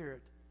Holy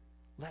Spirit,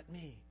 let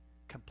me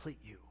complete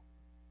you.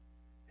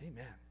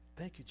 Amen.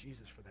 Thank you,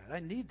 Jesus, for that. I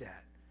need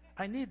that.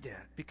 I need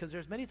that because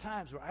there's many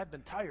times where I've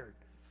been tired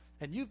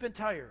and you've been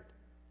tired.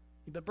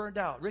 You've been burned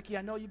out. Ricky,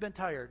 I know you've been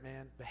tired,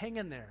 man, but hang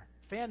in there.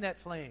 Fan that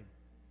flame.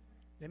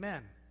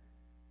 Amen.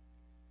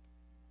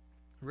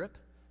 Rip,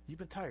 you've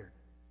been tired.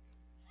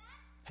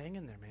 Hang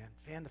in there, man.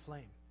 Fan the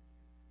flame.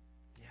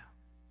 Yeah.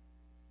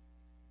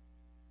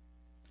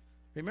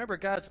 Remember,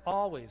 God's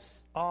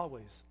always,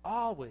 always,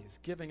 always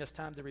giving us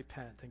time to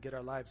repent and get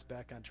our lives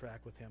back on track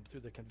with him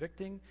through the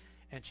convicting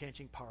and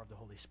changing power of the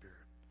Holy Spirit.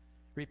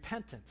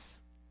 Repentance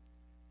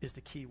is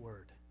the key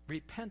word.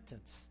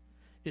 Repentance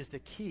is the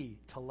key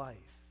to life.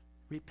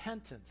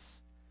 Repentance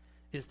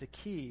is the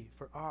key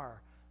for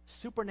our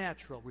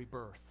supernatural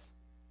rebirth.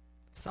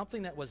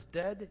 Something that was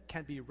dead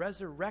can be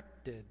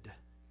resurrected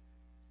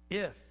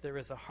if there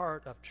is a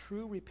heart of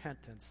true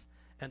repentance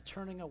and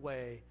turning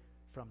away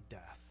from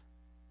death.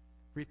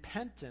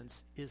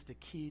 Repentance is the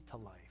key to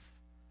life.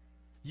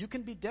 You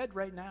can be dead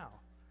right now,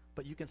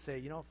 but you can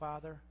say,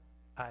 Father,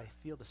 I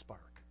feel the spark.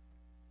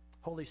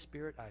 Holy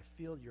Spirit, I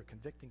feel your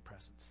convicting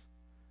presence.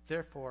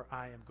 Therefore,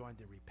 I am going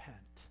to repent.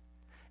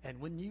 And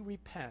when you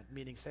repent,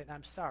 meaning say,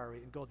 I'm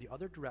sorry, and go the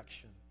other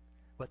direction,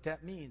 what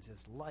that means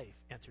is life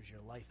enters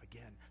your life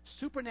again.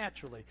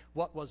 Supernaturally,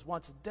 what was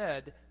once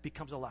dead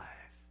becomes alive.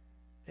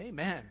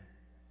 Amen.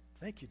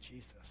 Thank you,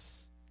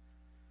 Jesus.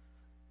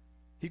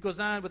 He goes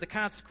on with the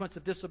consequence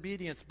of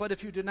disobedience. But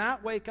if you do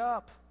not wake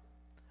up,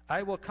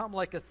 I will come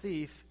like a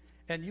thief,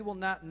 and you will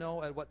not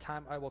know at what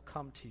time I will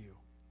come to you.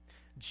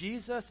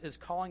 Jesus is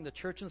calling the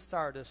church in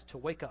Sardis to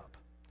wake up,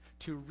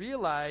 to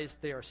realize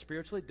they are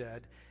spiritually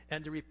dead,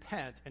 and to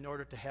repent in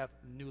order to have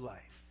new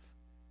life.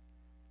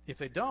 If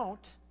they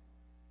don't,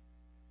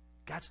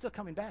 God's still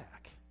coming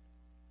back.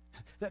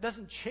 That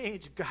doesn't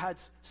change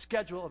God's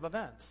schedule of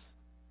events.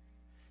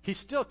 He's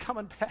still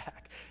coming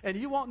back, and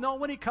you won't know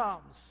when he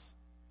comes.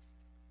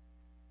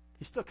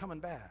 He's still coming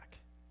back.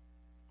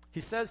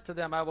 He says to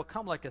them, I will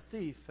come like a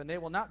thief, and they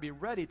will not be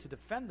ready to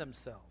defend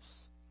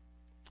themselves.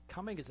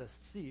 Coming as a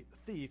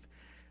thief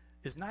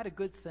is not a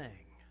good thing.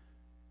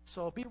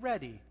 So be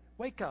ready,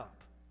 wake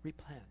up,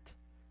 repent.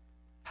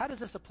 How does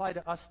this apply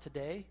to us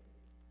today?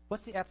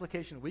 What's the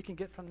application we can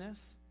get from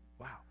this?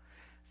 Wow.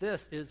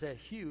 This is a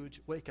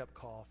huge wake-up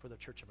call for the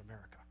Church of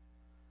America.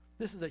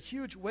 This is a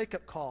huge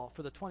wake-up call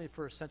for the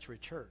 21st century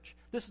church.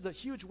 This is a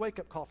huge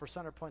wake-up call for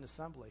Center Point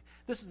Assembly.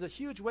 This is a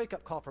huge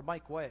wake-up call for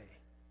Mike Way.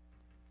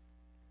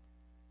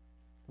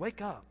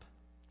 Wake up.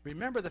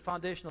 Remember the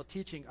foundational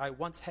teaching I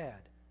once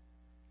had.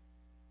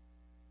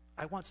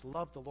 I once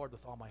loved the Lord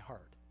with all my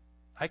heart.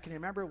 I can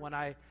remember when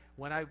I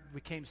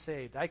became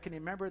saved. I can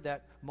remember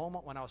that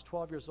moment when I was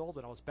 12 years old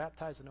and I was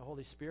baptized in the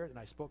Holy Spirit and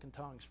I spoke in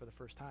tongues for the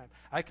first time.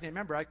 I can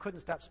remember I couldn't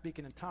stop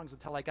speaking in tongues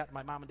until I got in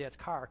my mom and dad's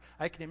car.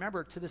 I can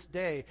remember to this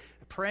day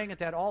praying at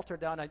that altar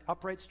down on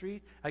Upright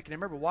Street. I can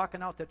remember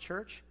walking out that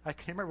church. I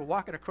can remember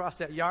walking across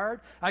that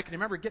yard. I can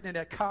remember getting in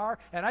that car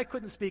and I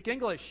couldn't speak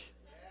English.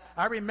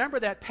 I remember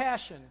that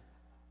passion.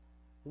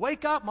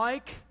 Wake up,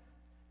 Mike.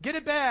 Get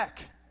it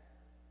back.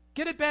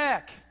 Get it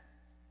back.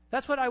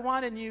 That's what I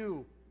want in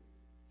you.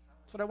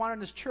 That's what I want in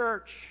this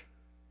church.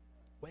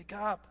 Wake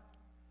up.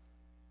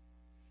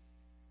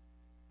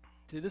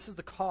 See, this is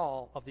the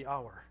call of the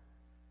hour.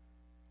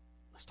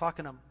 I was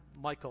talking to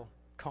Michael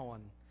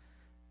Cohen,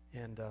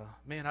 and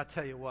man, I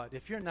tell you what,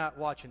 if you're not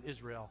watching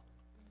Israel,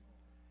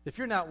 if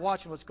you're not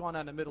watching what's going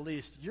on in the Middle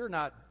East, you're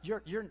not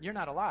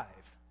alive.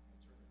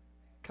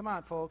 Come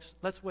on, folks,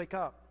 let's wake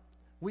up.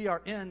 We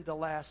are in the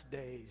last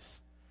days.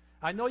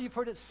 I know you've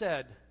heard it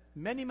said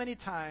many, many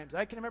times.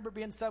 I can remember it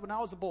being said when I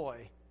was a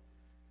boy.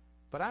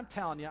 But I'm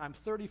telling you, I'm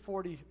 30,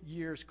 40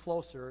 years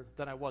closer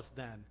than I was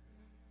then.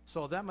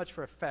 So that much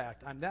for a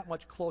fact. I'm that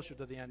much closer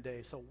to the end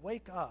days. So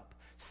wake up.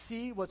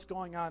 See what's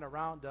going on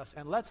around us.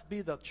 And let's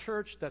be the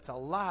church that's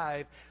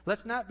alive.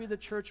 Let's not be the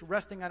church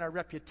resting on our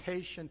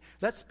reputation.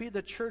 Let's be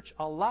the church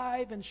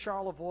alive in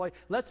Charlevoix.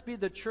 Let's be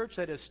the church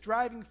that is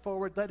striving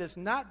forward. Let us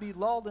not be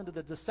lulled into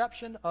the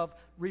deception of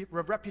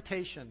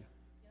reputation.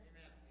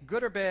 Amen.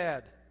 Good or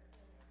bad.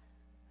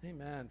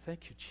 Amen.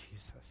 Thank you,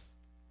 Jesus.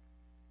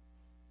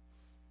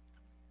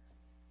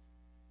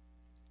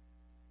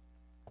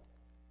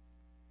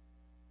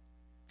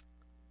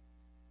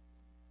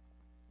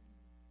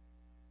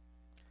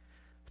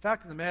 The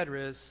fact of the matter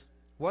is,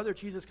 whether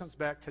Jesus comes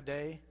back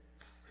today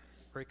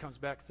or he comes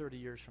back 30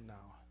 years from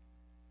now,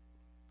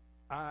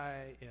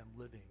 I am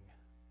living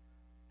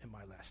in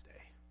my last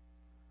day.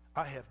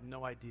 I have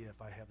no idea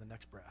if I have the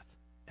next breath,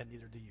 and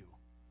neither do you.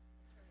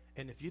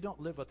 And if you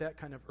don't live with that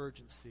kind of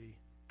urgency,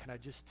 can I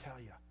just tell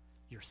you,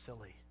 you're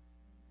silly.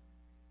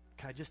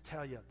 Can I just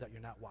tell you that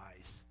you're not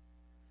wise?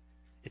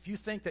 If you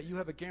think that you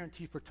have a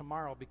guarantee for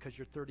tomorrow because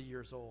you're 30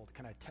 years old,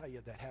 can I tell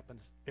you that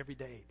happens every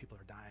day? People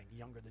are dying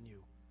younger than you.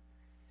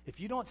 If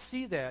you don't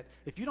see that,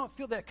 if you don't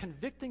feel that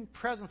convicting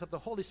presence of the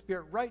Holy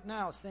Spirit right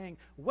now saying,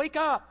 wake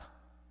up.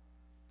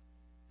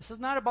 This is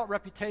not about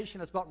reputation,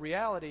 it's about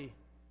reality.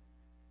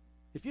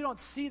 If you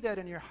don't see that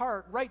in your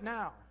heart right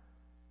now,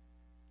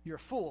 you're a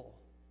fool.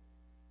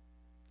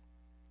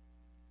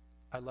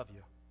 I love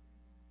you.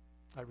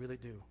 I really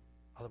do.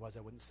 Otherwise, I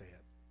wouldn't say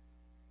it.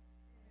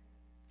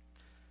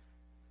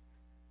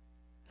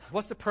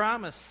 What's the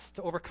promise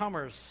to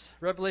overcomers?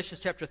 Revelation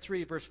chapter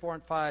 3, verse 4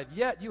 and 5.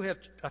 Yet you have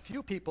a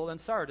few people in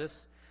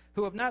Sardis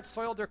who have not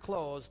soiled their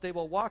clothes. They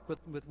will walk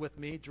with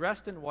me,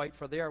 dressed in white,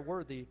 for they are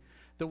worthy.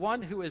 The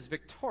one who is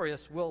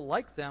victorious will,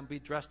 like them, be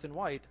dressed in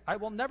white. I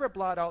will never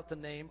blot out the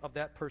name of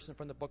that person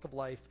from the book of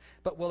life,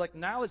 but will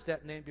acknowledge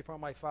that name before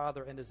my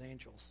Father and his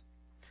angels.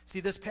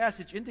 See, this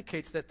passage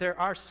indicates that there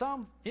are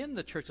some in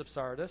the church of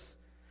Sardis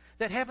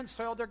that haven't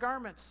soiled their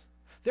garments.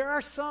 There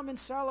are some in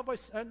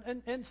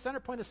in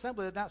Center Point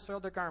Assembly that have not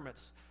soiled their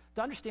garments.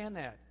 To understand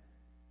that.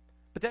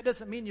 But that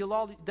doesn't mean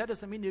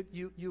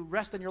you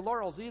rest on your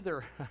laurels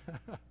either.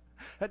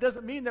 That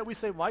doesn't mean that we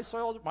say,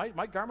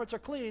 my garments are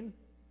clean.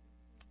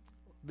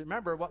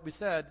 Remember what we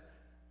said.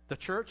 The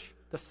church,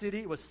 the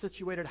city was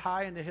situated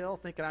high in the hill,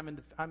 thinking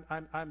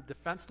I'm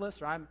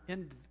defenseless or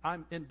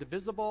I'm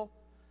indivisible.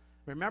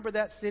 Remember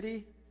that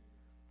city?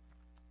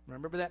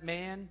 Remember that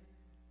man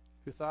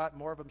who thought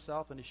more of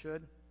himself than he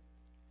should?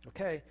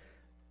 Okay?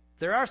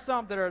 There are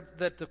some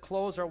that the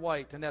clothes are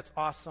white, and that's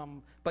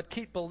awesome, but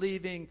keep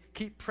believing,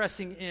 keep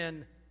pressing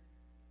in.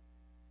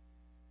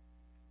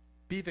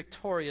 Be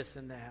victorious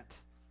in that.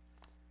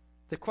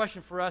 The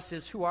question for us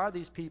is, who are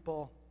these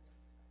people?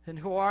 And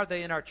who are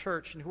they in our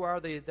church? And who are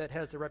they that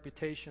has the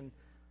reputation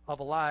of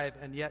alive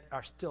and yet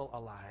are still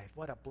alive?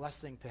 What a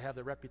blessing to have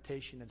the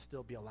reputation and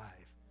still be alive.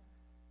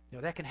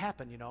 That can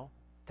happen,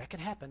 That can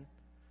happen.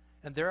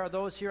 And there are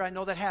those here I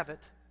know that have it.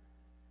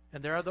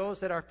 And there are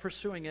those that are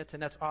pursuing it,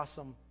 and that's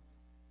awesome.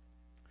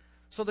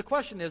 So the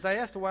question is, I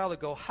asked a while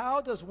ago,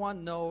 how does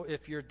one know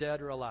if you're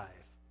dead or alive?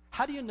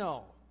 How do you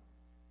know?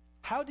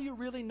 How do you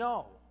really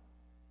know?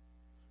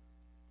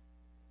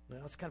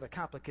 Well, it's kind of a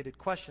complicated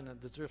question and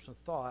deserves some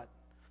thought.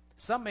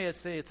 Some may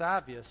say it's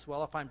obvious.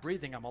 Well, if I'm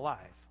breathing, I'm alive.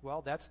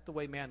 Well, that's the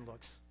way man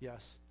looks.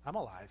 Yes, I'm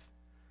alive.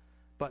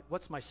 But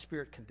what's my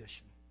spirit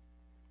condition?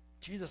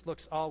 Jesus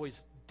looks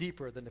always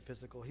deeper than the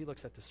physical. He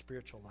looks at the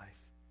spiritual life.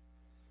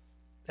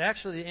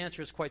 Actually, the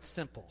answer is quite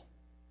simple.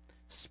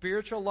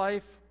 Spiritual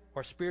life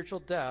or spiritual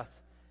death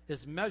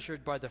is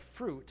measured by the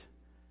fruit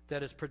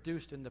that is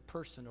produced in the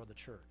person or the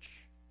church.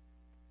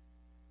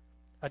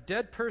 A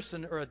dead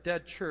person or a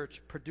dead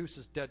church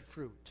produces dead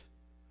fruit,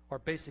 or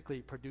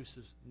basically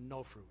produces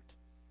no fruit.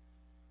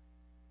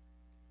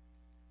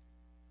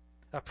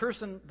 A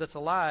person that's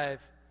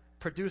alive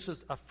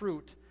produces a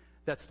fruit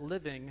that's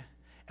living,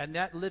 and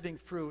that living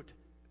fruit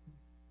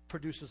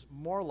produces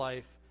more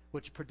life,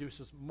 which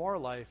produces more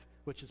life,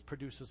 which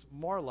produces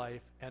more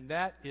life, and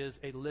that is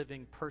a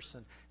living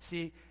person.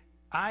 See,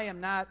 I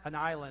am not an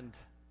island.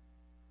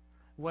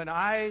 When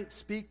I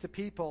speak to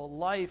people,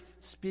 life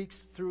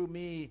speaks through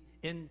me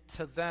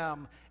into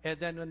them, and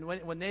then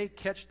when they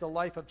catch the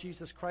life of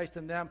Jesus Christ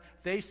in them,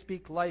 they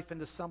speak life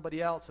into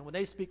somebody else, and when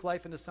they speak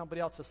life into somebody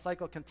else, the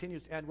cycle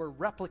continues, and we're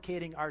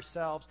replicating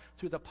ourselves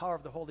through the power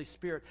of the Holy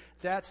Spirit.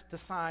 That's the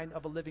sign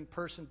of a living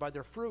person, by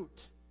their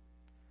fruit.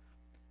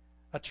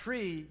 A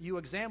tree, you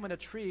examine a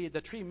tree,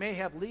 the tree may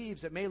have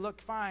leaves, it may look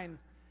fine.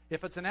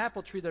 If it's an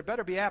apple tree, there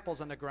better be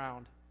apples on the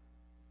ground.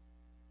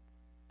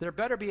 There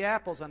better be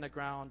apples on the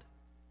ground.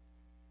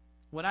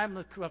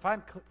 If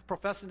I'm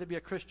professing to be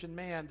a Christian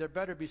man, there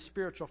better be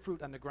spiritual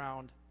fruit on the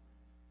ground.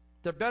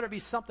 There better be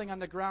something on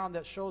the ground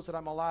that shows that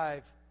I'm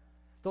alive.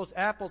 Those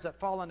apples that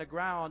fall on the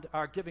ground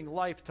are giving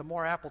life to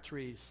more apple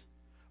trees,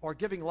 or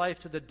giving life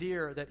to the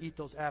deer that eat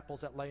those apples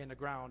that lay in the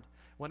ground.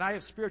 When I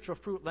have spiritual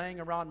fruit laying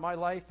around my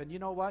life, and you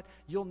know what?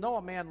 You'll know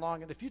a man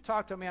long enough. If you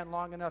talk to a man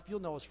long enough, you'll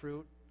know his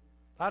fruit.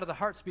 Out of the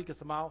heart speaketh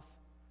the mouth.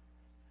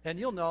 And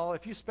you'll know,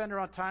 if you spend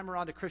time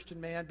around a Christian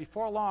man,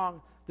 before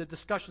long, the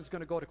discussion's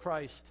going to go to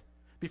Christ.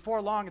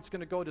 Before long, it's going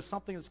to go to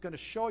something that's going to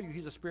show you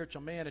he's a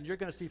spiritual man, and you're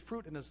going to see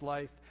fruit in his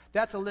life.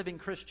 That's a living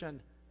Christian.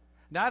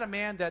 Not a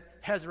man that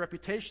has a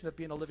reputation of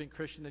being a living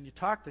Christian, and you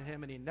talk to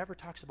him, and he never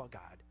talks about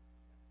God.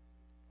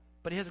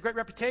 But he has a great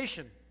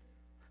reputation.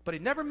 But he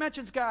never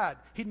mentions God.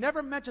 He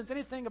never mentions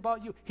anything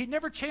about you. He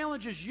never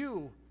challenges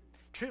you.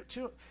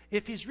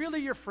 If he's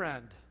really your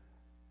friend,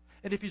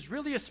 and if he's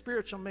really a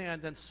spiritual man,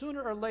 then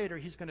sooner or later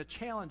he's going to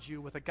challenge you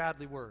with a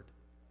godly word.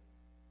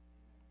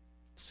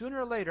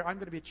 Sooner or later, I'm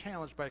going to be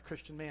challenged by a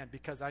Christian man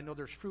because I know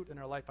there's fruit in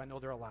their life. I know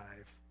they're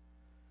alive.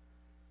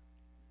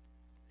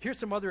 Here's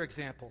some other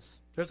examples.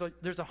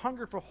 There's a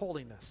hunger for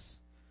holiness,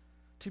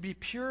 to be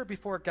pure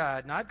before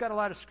God. Now, I've got a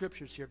lot of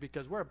scriptures here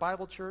because we're a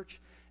Bible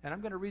church, and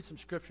I'm going to read some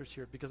scriptures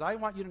here because I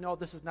want you to know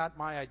this is not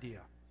my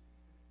idea.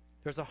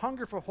 There's a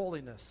hunger for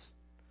holiness,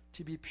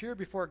 to be pure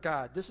before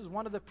God. This is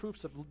one of the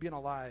proofs of being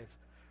alive.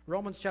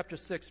 Romans chapter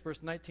 6,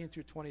 verse 19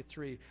 through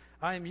 23.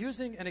 I am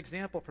using an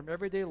example from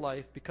everyday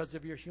life because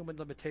of your human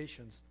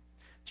limitations.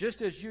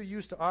 Just as you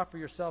used to offer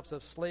yourselves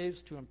as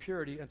slaves to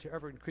impurity and to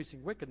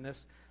ever-increasing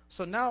wickedness,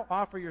 so now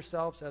offer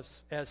yourselves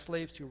as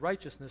slaves to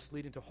righteousness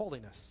leading to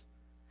holiness.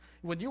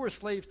 When you were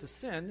slaves to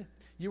sin,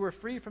 you were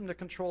free from the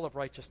control of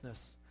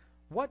righteousness.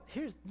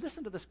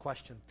 Listen to this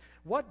question.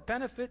 What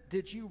benefit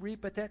did you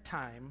reap at that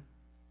time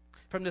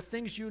from the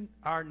things you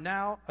are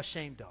now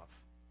ashamed of?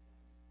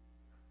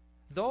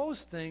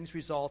 Those things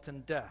result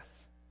in death.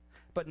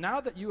 But now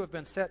that you have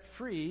been set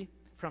free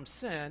from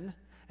sin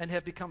and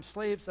have become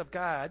slaves of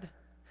God,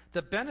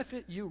 the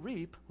benefit you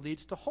reap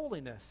leads to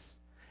holiness,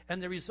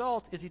 and the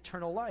result is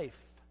eternal life.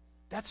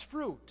 That's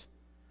fruit.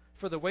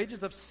 For the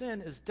wages of sin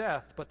is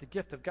death, but the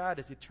gift of God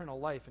is eternal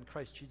life in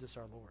Christ Jesus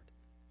our Lord.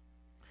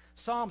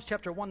 Psalms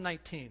chapter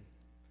 119,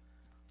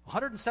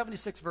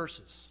 176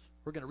 verses.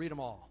 We're going to read them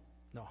all.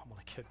 No, I'm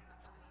only kidding.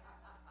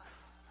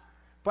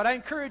 But I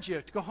encourage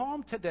you to go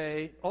home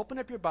today, open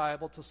up your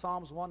Bible to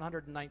Psalms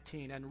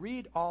 119, and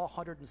read all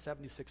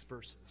 176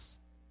 verses.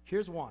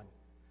 Here's one.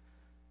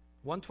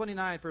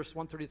 129, verse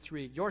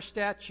 133. Your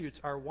statutes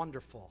are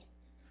wonderful.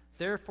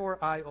 Therefore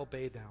I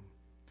obey them.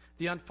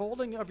 The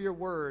unfolding of your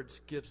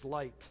words gives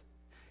light.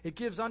 It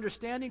gives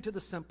understanding to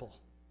the simple.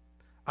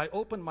 I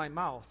open my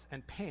mouth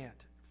and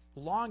pant,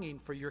 longing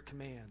for your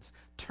commands.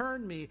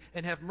 Turn me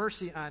and have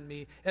mercy on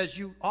me, as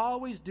you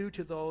always do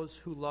to those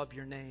who love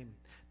your name.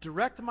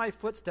 Direct my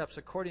footsteps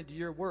according to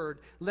your word.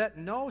 Let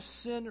no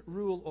sin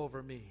rule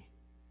over me.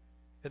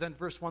 And then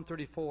verse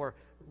 134,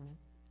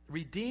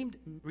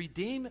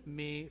 redeem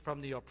me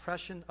from the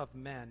oppression of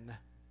men,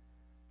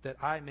 that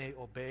I may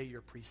obey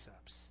your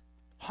precepts.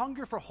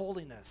 Hunger for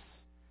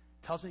holiness.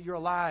 Tells me you're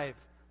alive.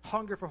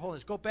 Hunger for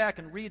holiness. Go back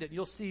and read it.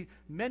 You'll see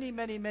many,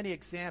 many, many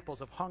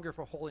examples of hunger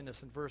for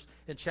holiness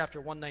in chapter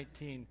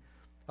 119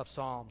 of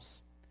Psalms.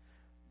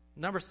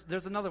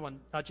 There's another one.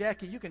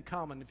 Jackie, you can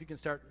come, and if you can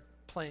start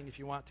playing if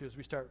you want to as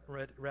we start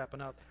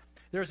wrapping up.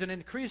 There's an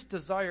increased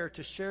desire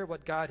to share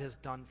what God has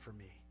done for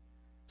me.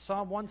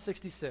 Psalm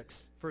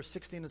 166, verse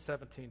 16 and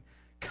 17.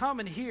 Come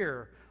and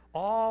hear,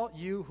 all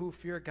you who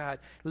fear God.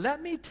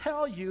 Let me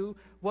tell you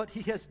what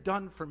he has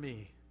done for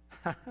me.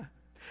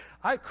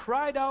 I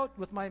cried out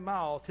with my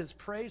mouth. His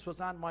praise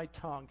was on my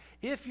tongue.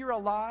 If you're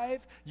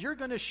alive, you're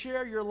going to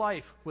share your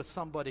life with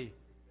somebody.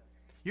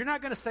 You're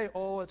not going to say,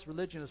 oh, it's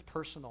religion is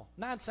personal.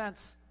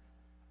 Nonsense.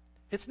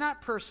 It's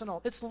not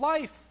personal. It's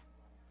life.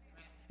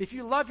 If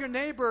you love your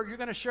neighbor, you're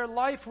going to share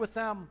life with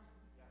them.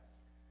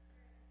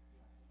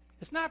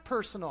 It's not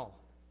personal.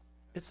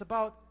 It's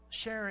about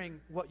sharing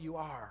what you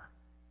are.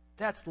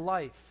 That's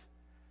life.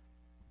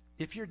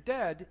 If you're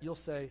dead, you'll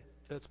say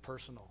it's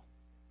personal.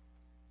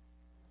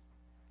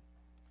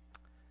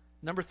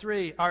 Number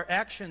 3, our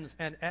actions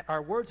and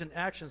our words and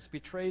actions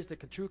betrays the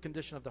true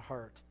condition of the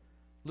heart.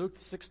 Luke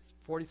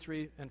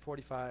 6:43 and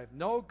 45.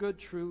 No good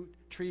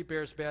tree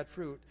bears bad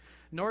fruit,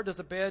 nor does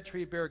a bad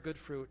tree bear good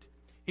fruit.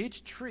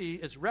 Each tree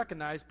is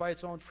recognized by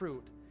its own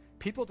fruit.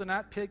 People do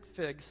not pick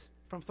figs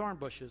from thorn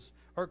bushes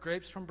or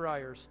grapes from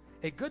briars.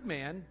 A good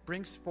man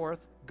brings forth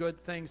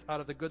good things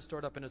out of the good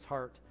stored up in his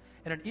heart,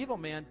 and an evil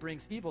man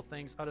brings evil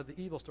things out of the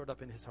evil stored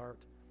up in his heart.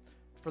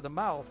 For the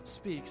mouth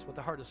speaks what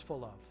the heart is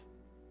full of.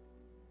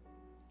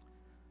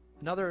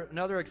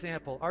 Another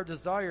example, our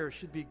desire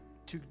should be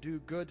to do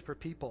good for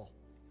people.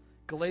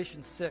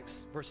 Galatians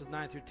 6, verses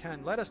 9 through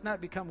 10. Let us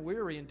not become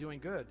weary in doing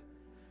good,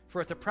 for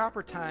at the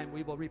proper time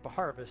we will reap a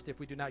harvest if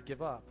we do not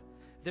give up.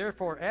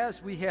 Therefore,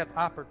 as we have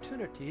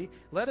opportunity,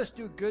 let us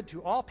do good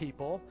to all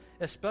people,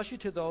 especially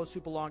to those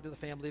who belong to the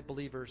family of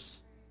believers.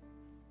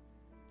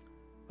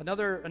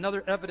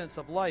 Another evidence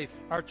of life,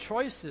 our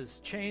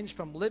choices change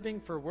from living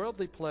for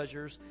worldly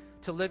pleasures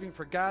to living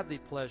for godly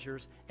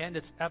pleasures, and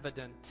it's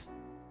evident.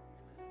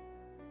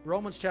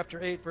 Romans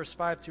chapter 8, verse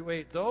 5 through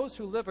 8. Those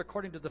who live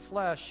according to the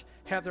flesh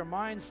have their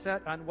minds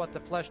set on what the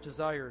flesh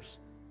desires.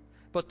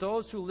 But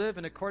those who live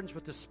in accordance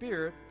with the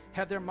Spirit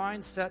have their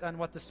minds set on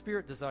what the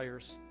Spirit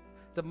desires.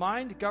 The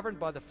mind governed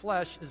by the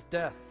flesh is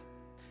death,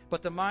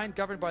 but the mind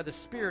governed by the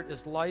Spirit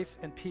is life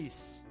and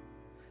peace.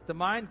 The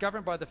mind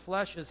governed by the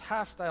flesh is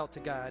hostile to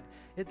God.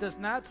 It does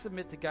not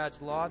submit to God's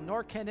law,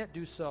 nor can it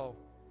do so.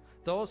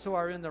 Those who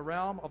are in the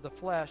realm of the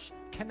flesh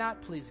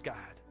cannot please God.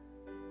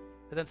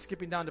 And then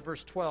skipping down to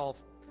verse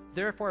 12.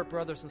 Therefore,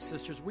 brothers and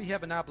sisters, we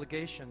have an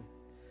obligation,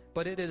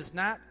 but it is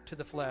not to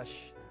the flesh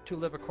to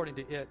live according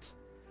to it.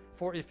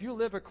 For if you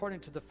live according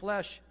to the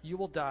flesh, you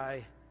will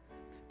die.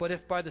 But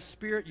if by the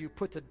Spirit you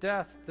put to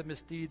death the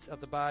misdeeds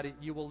of the body,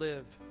 you will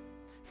live.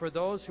 For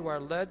those who are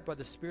led by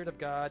the Spirit of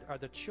God are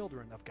the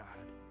children of God.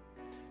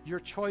 Your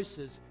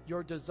choices,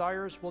 your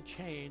desires will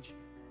change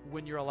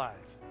when you're alive.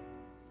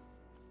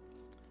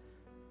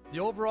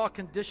 The overall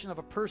condition of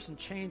a person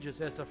changes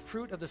as the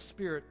fruit of the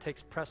Spirit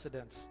takes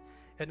precedence,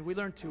 and we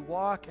learn to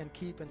walk and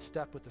keep in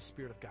step with the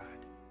Spirit of God.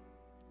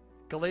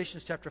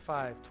 Galatians chapter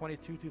 5,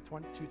 22 to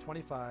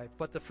 25.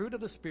 But the fruit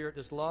of the Spirit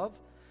is love,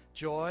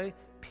 joy,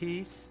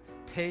 peace,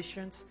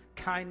 patience,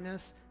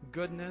 kindness,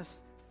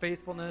 goodness,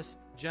 faithfulness,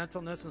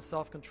 gentleness, and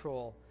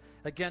self-control.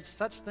 Against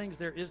such things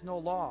there is no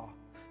law.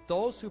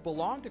 Those who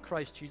belong to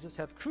Christ Jesus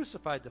have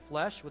crucified the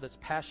flesh with its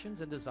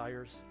passions and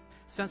desires.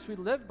 Since we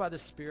live by the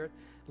Spirit,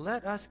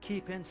 let us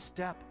keep in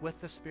step with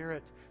the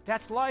Spirit.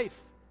 That's life.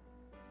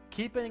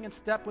 Keeping in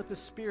step with the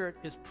Spirit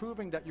is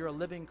proving that you're a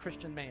living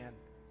Christian man,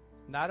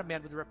 not a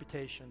man with a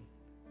reputation.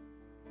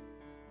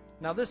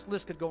 Now, this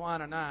list could go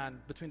on and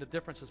on between the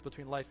differences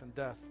between life and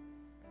death.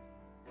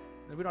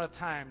 And we don't have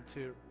time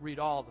to read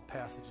all the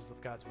passages of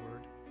God's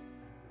Word.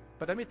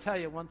 But let me tell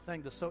you one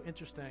thing that's so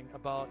interesting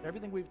about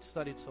everything we've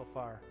studied so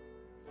far.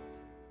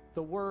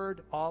 The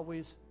Word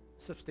always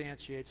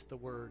substantiates the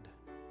Word.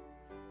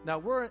 Now,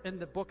 we're in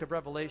the book of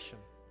Revelation.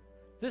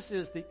 This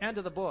is the end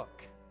of the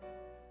book.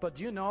 But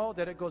do you know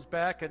that it goes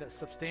back and it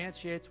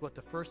substantiates what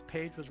the first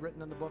page was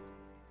written in the book?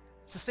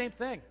 It's the same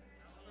thing.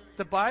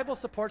 The Bible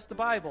supports the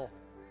Bible.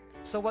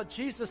 So what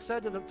Jesus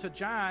said to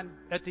John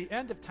at the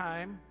end of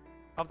time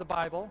of the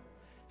Bible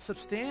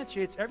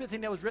substantiates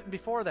everything that was written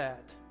before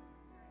that.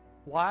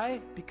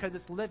 Why? Because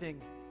it's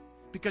living.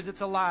 Because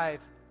it's alive.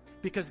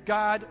 Because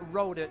God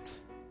wrote it.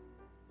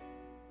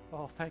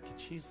 Oh, thank you,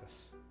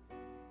 Jesus.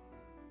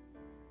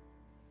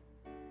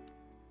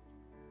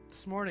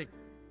 This morning,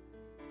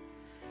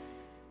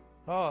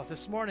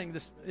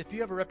 if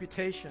you have a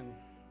reputation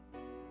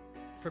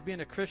for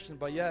being a Christian,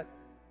 but yet,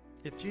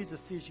 if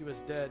Jesus sees you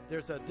as dead,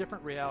 there's a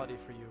different reality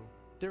for you.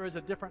 There is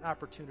a different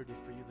opportunity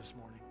for you this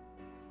morning.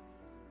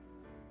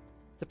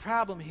 The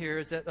problem here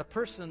is that a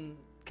person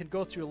can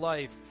go through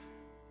life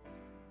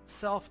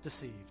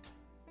self-deceived.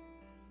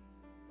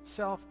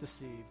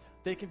 self-deceived.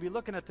 They can be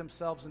looking at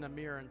themselves in the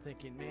mirror and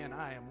thinking, man,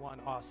 I am one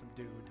awesome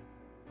dude.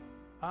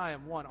 I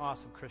am one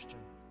awesome Christian.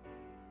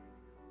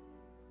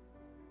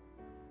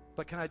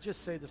 But can I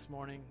just say this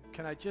morning,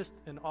 can I just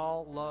in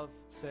all love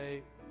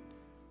say,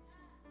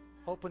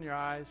 open your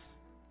eyes,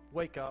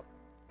 wake up,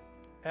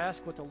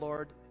 ask what the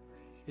Lord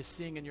is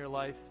seeing in your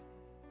life,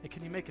 and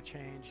can you make a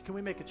change? Can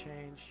we make a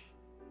change?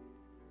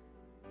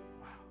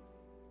 Wow.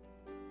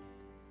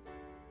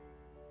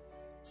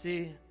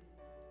 See,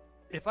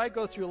 if I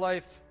go through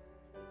life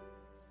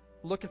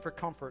looking for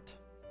comfort,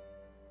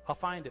 I'll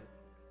find it.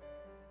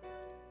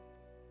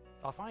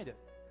 I'll find it.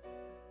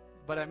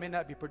 But I may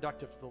not be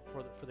productive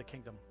for the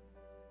kingdom.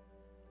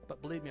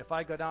 But believe me, if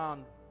I go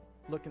down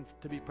looking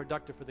to be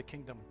productive for the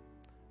kingdom,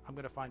 I'm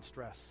going to find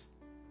stress.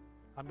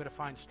 I'm going to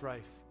find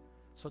strife.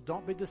 So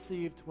don't be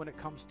deceived when it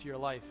comes to your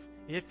life.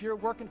 If you're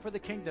working for the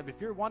kingdom,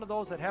 if you're one of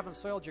those that haven't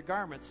soiled your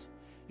garments,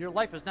 your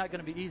life is not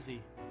going to be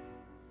easy.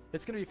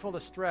 It's going to be full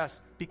of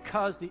stress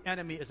because the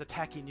enemy is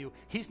attacking you.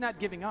 He's not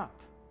giving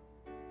up.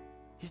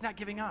 He's not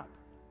giving up.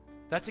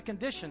 That's a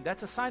condition.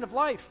 That's a sign of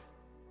life.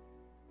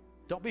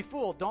 Don't be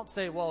fooled. Don't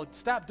say, well,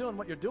 stop doing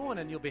what you're doing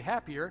and you'll be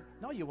happier.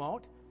 No, you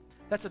won't.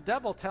 That's a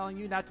devil telling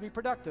you not to be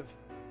productive.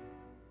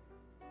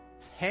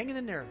 It's hanging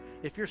in there.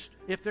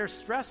 If there's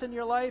stress in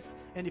your life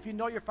and if you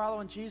know you're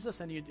following Jesus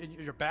and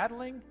you're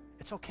battling,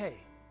 it's okay.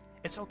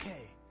 It's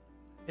okay.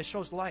 It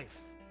shows life.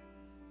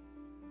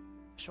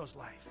 It shows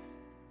life.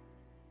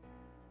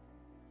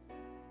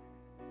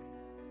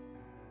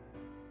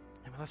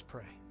 And let's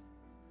pray.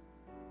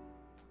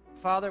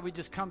 Father, we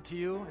just come to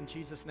you in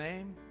Jesus'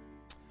 name.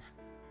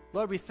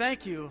 Lord, we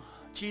thank you,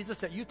 Jesus,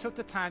 that you took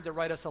the time to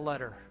write us a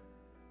letter.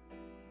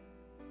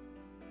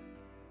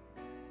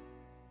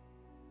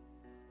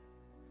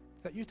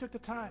 That you took the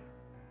time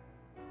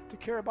to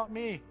care about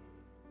me.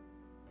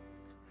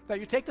 That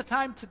you take the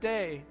time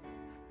today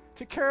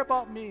to care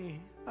about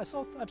me. I'm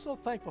so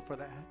thankful for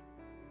that.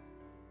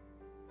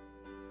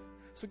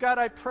 So God,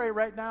 I pray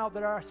right now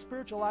that our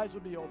spiritual eyes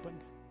would be opened.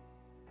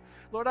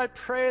 Lord, I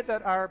pray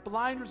that our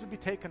blinders would be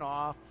taken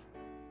off.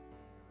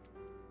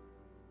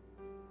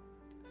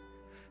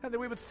 And that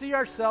we would see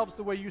ourselves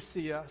the way you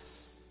see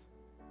us.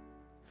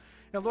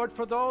 And Lord,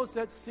 for those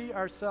that see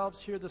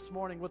ourselves here this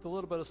morning with a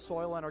little bit of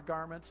soil on our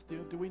garments,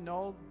 do we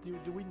know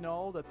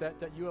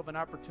that you have an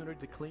opportunity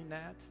to clean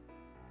that?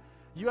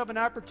 You have an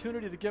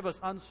opportunity to give us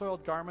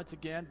unsoiled garments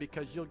again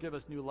because you'll give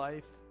us new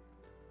life.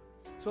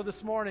 So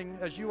this morning,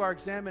 as you are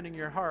examining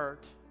your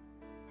heart,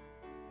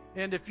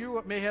 and if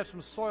you may have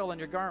some soil on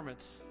your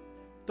garments,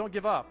 don't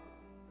give up.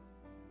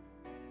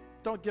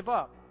 Don't give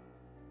up.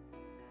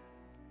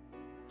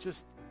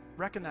 Just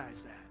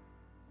recognize that.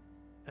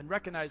 And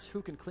recognize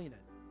who can clean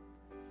it.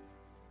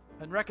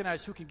 And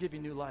recognize who can give you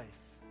new life.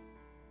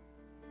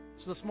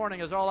 So this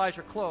morning, as all eyes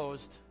are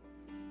closed,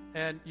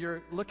 and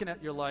you're looking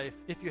at your life,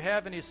 if you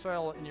have any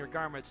soil in your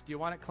garments, do you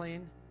want it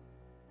clean?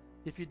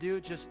 If you do,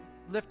 just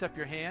lift up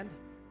your hand.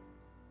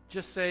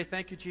 Just say,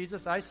 thank you,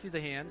 Jesus. I see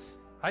the hands.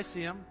 I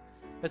see them.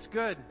 It's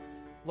good.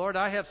 Lord,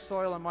 I have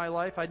soil in my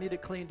life. I need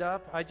it cleaned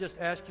up. I just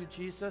asked you,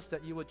 Jesus,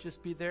 that you would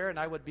just be there, and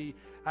I would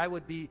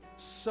be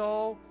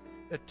so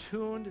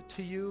attuned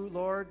to you,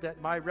 Lord,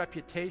 that my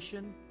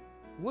reputation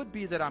would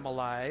be that I'm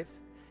alive,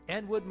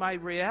 and my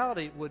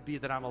reality would be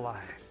that I'm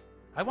alive.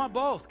 I want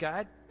both,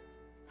 God.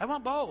 I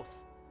want both.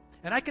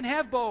 And I can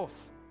have both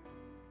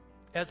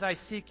as I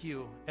seek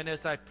you and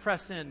as I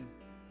press in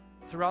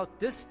throughout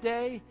this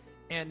day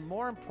and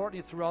more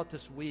importantly throughout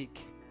this week.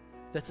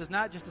 This is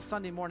not just a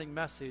Sunday morning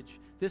message.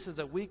 This is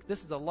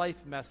a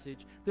life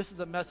message. This is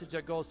a message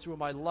that goes through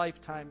my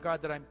lifetime,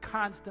 God, that I'm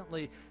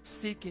constantly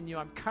seeking you.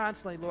 I'm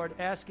constantly, Lord,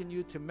 asking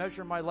you to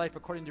measure my life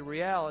according to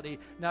reality,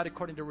 not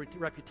according to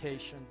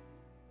reputation.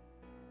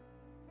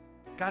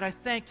 God, I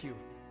thank you.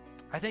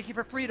 I thank you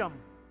for freedom.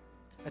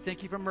 I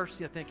thank you for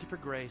mercy. I thank you for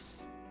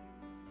grace.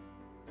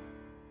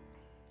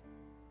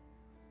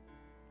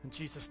 In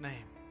Jesus' name.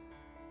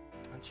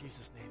 In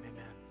Jesus' name,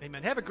 amen.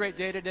 Amen. Have a great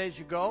day today as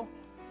you go.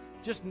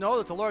 Just know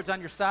that the Lord's on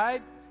your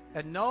side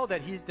and know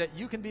that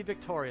you can be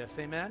victorious.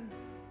 Amen.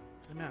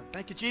 Amen.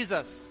 Thank you,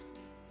 Jesus.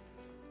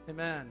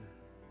 Amen.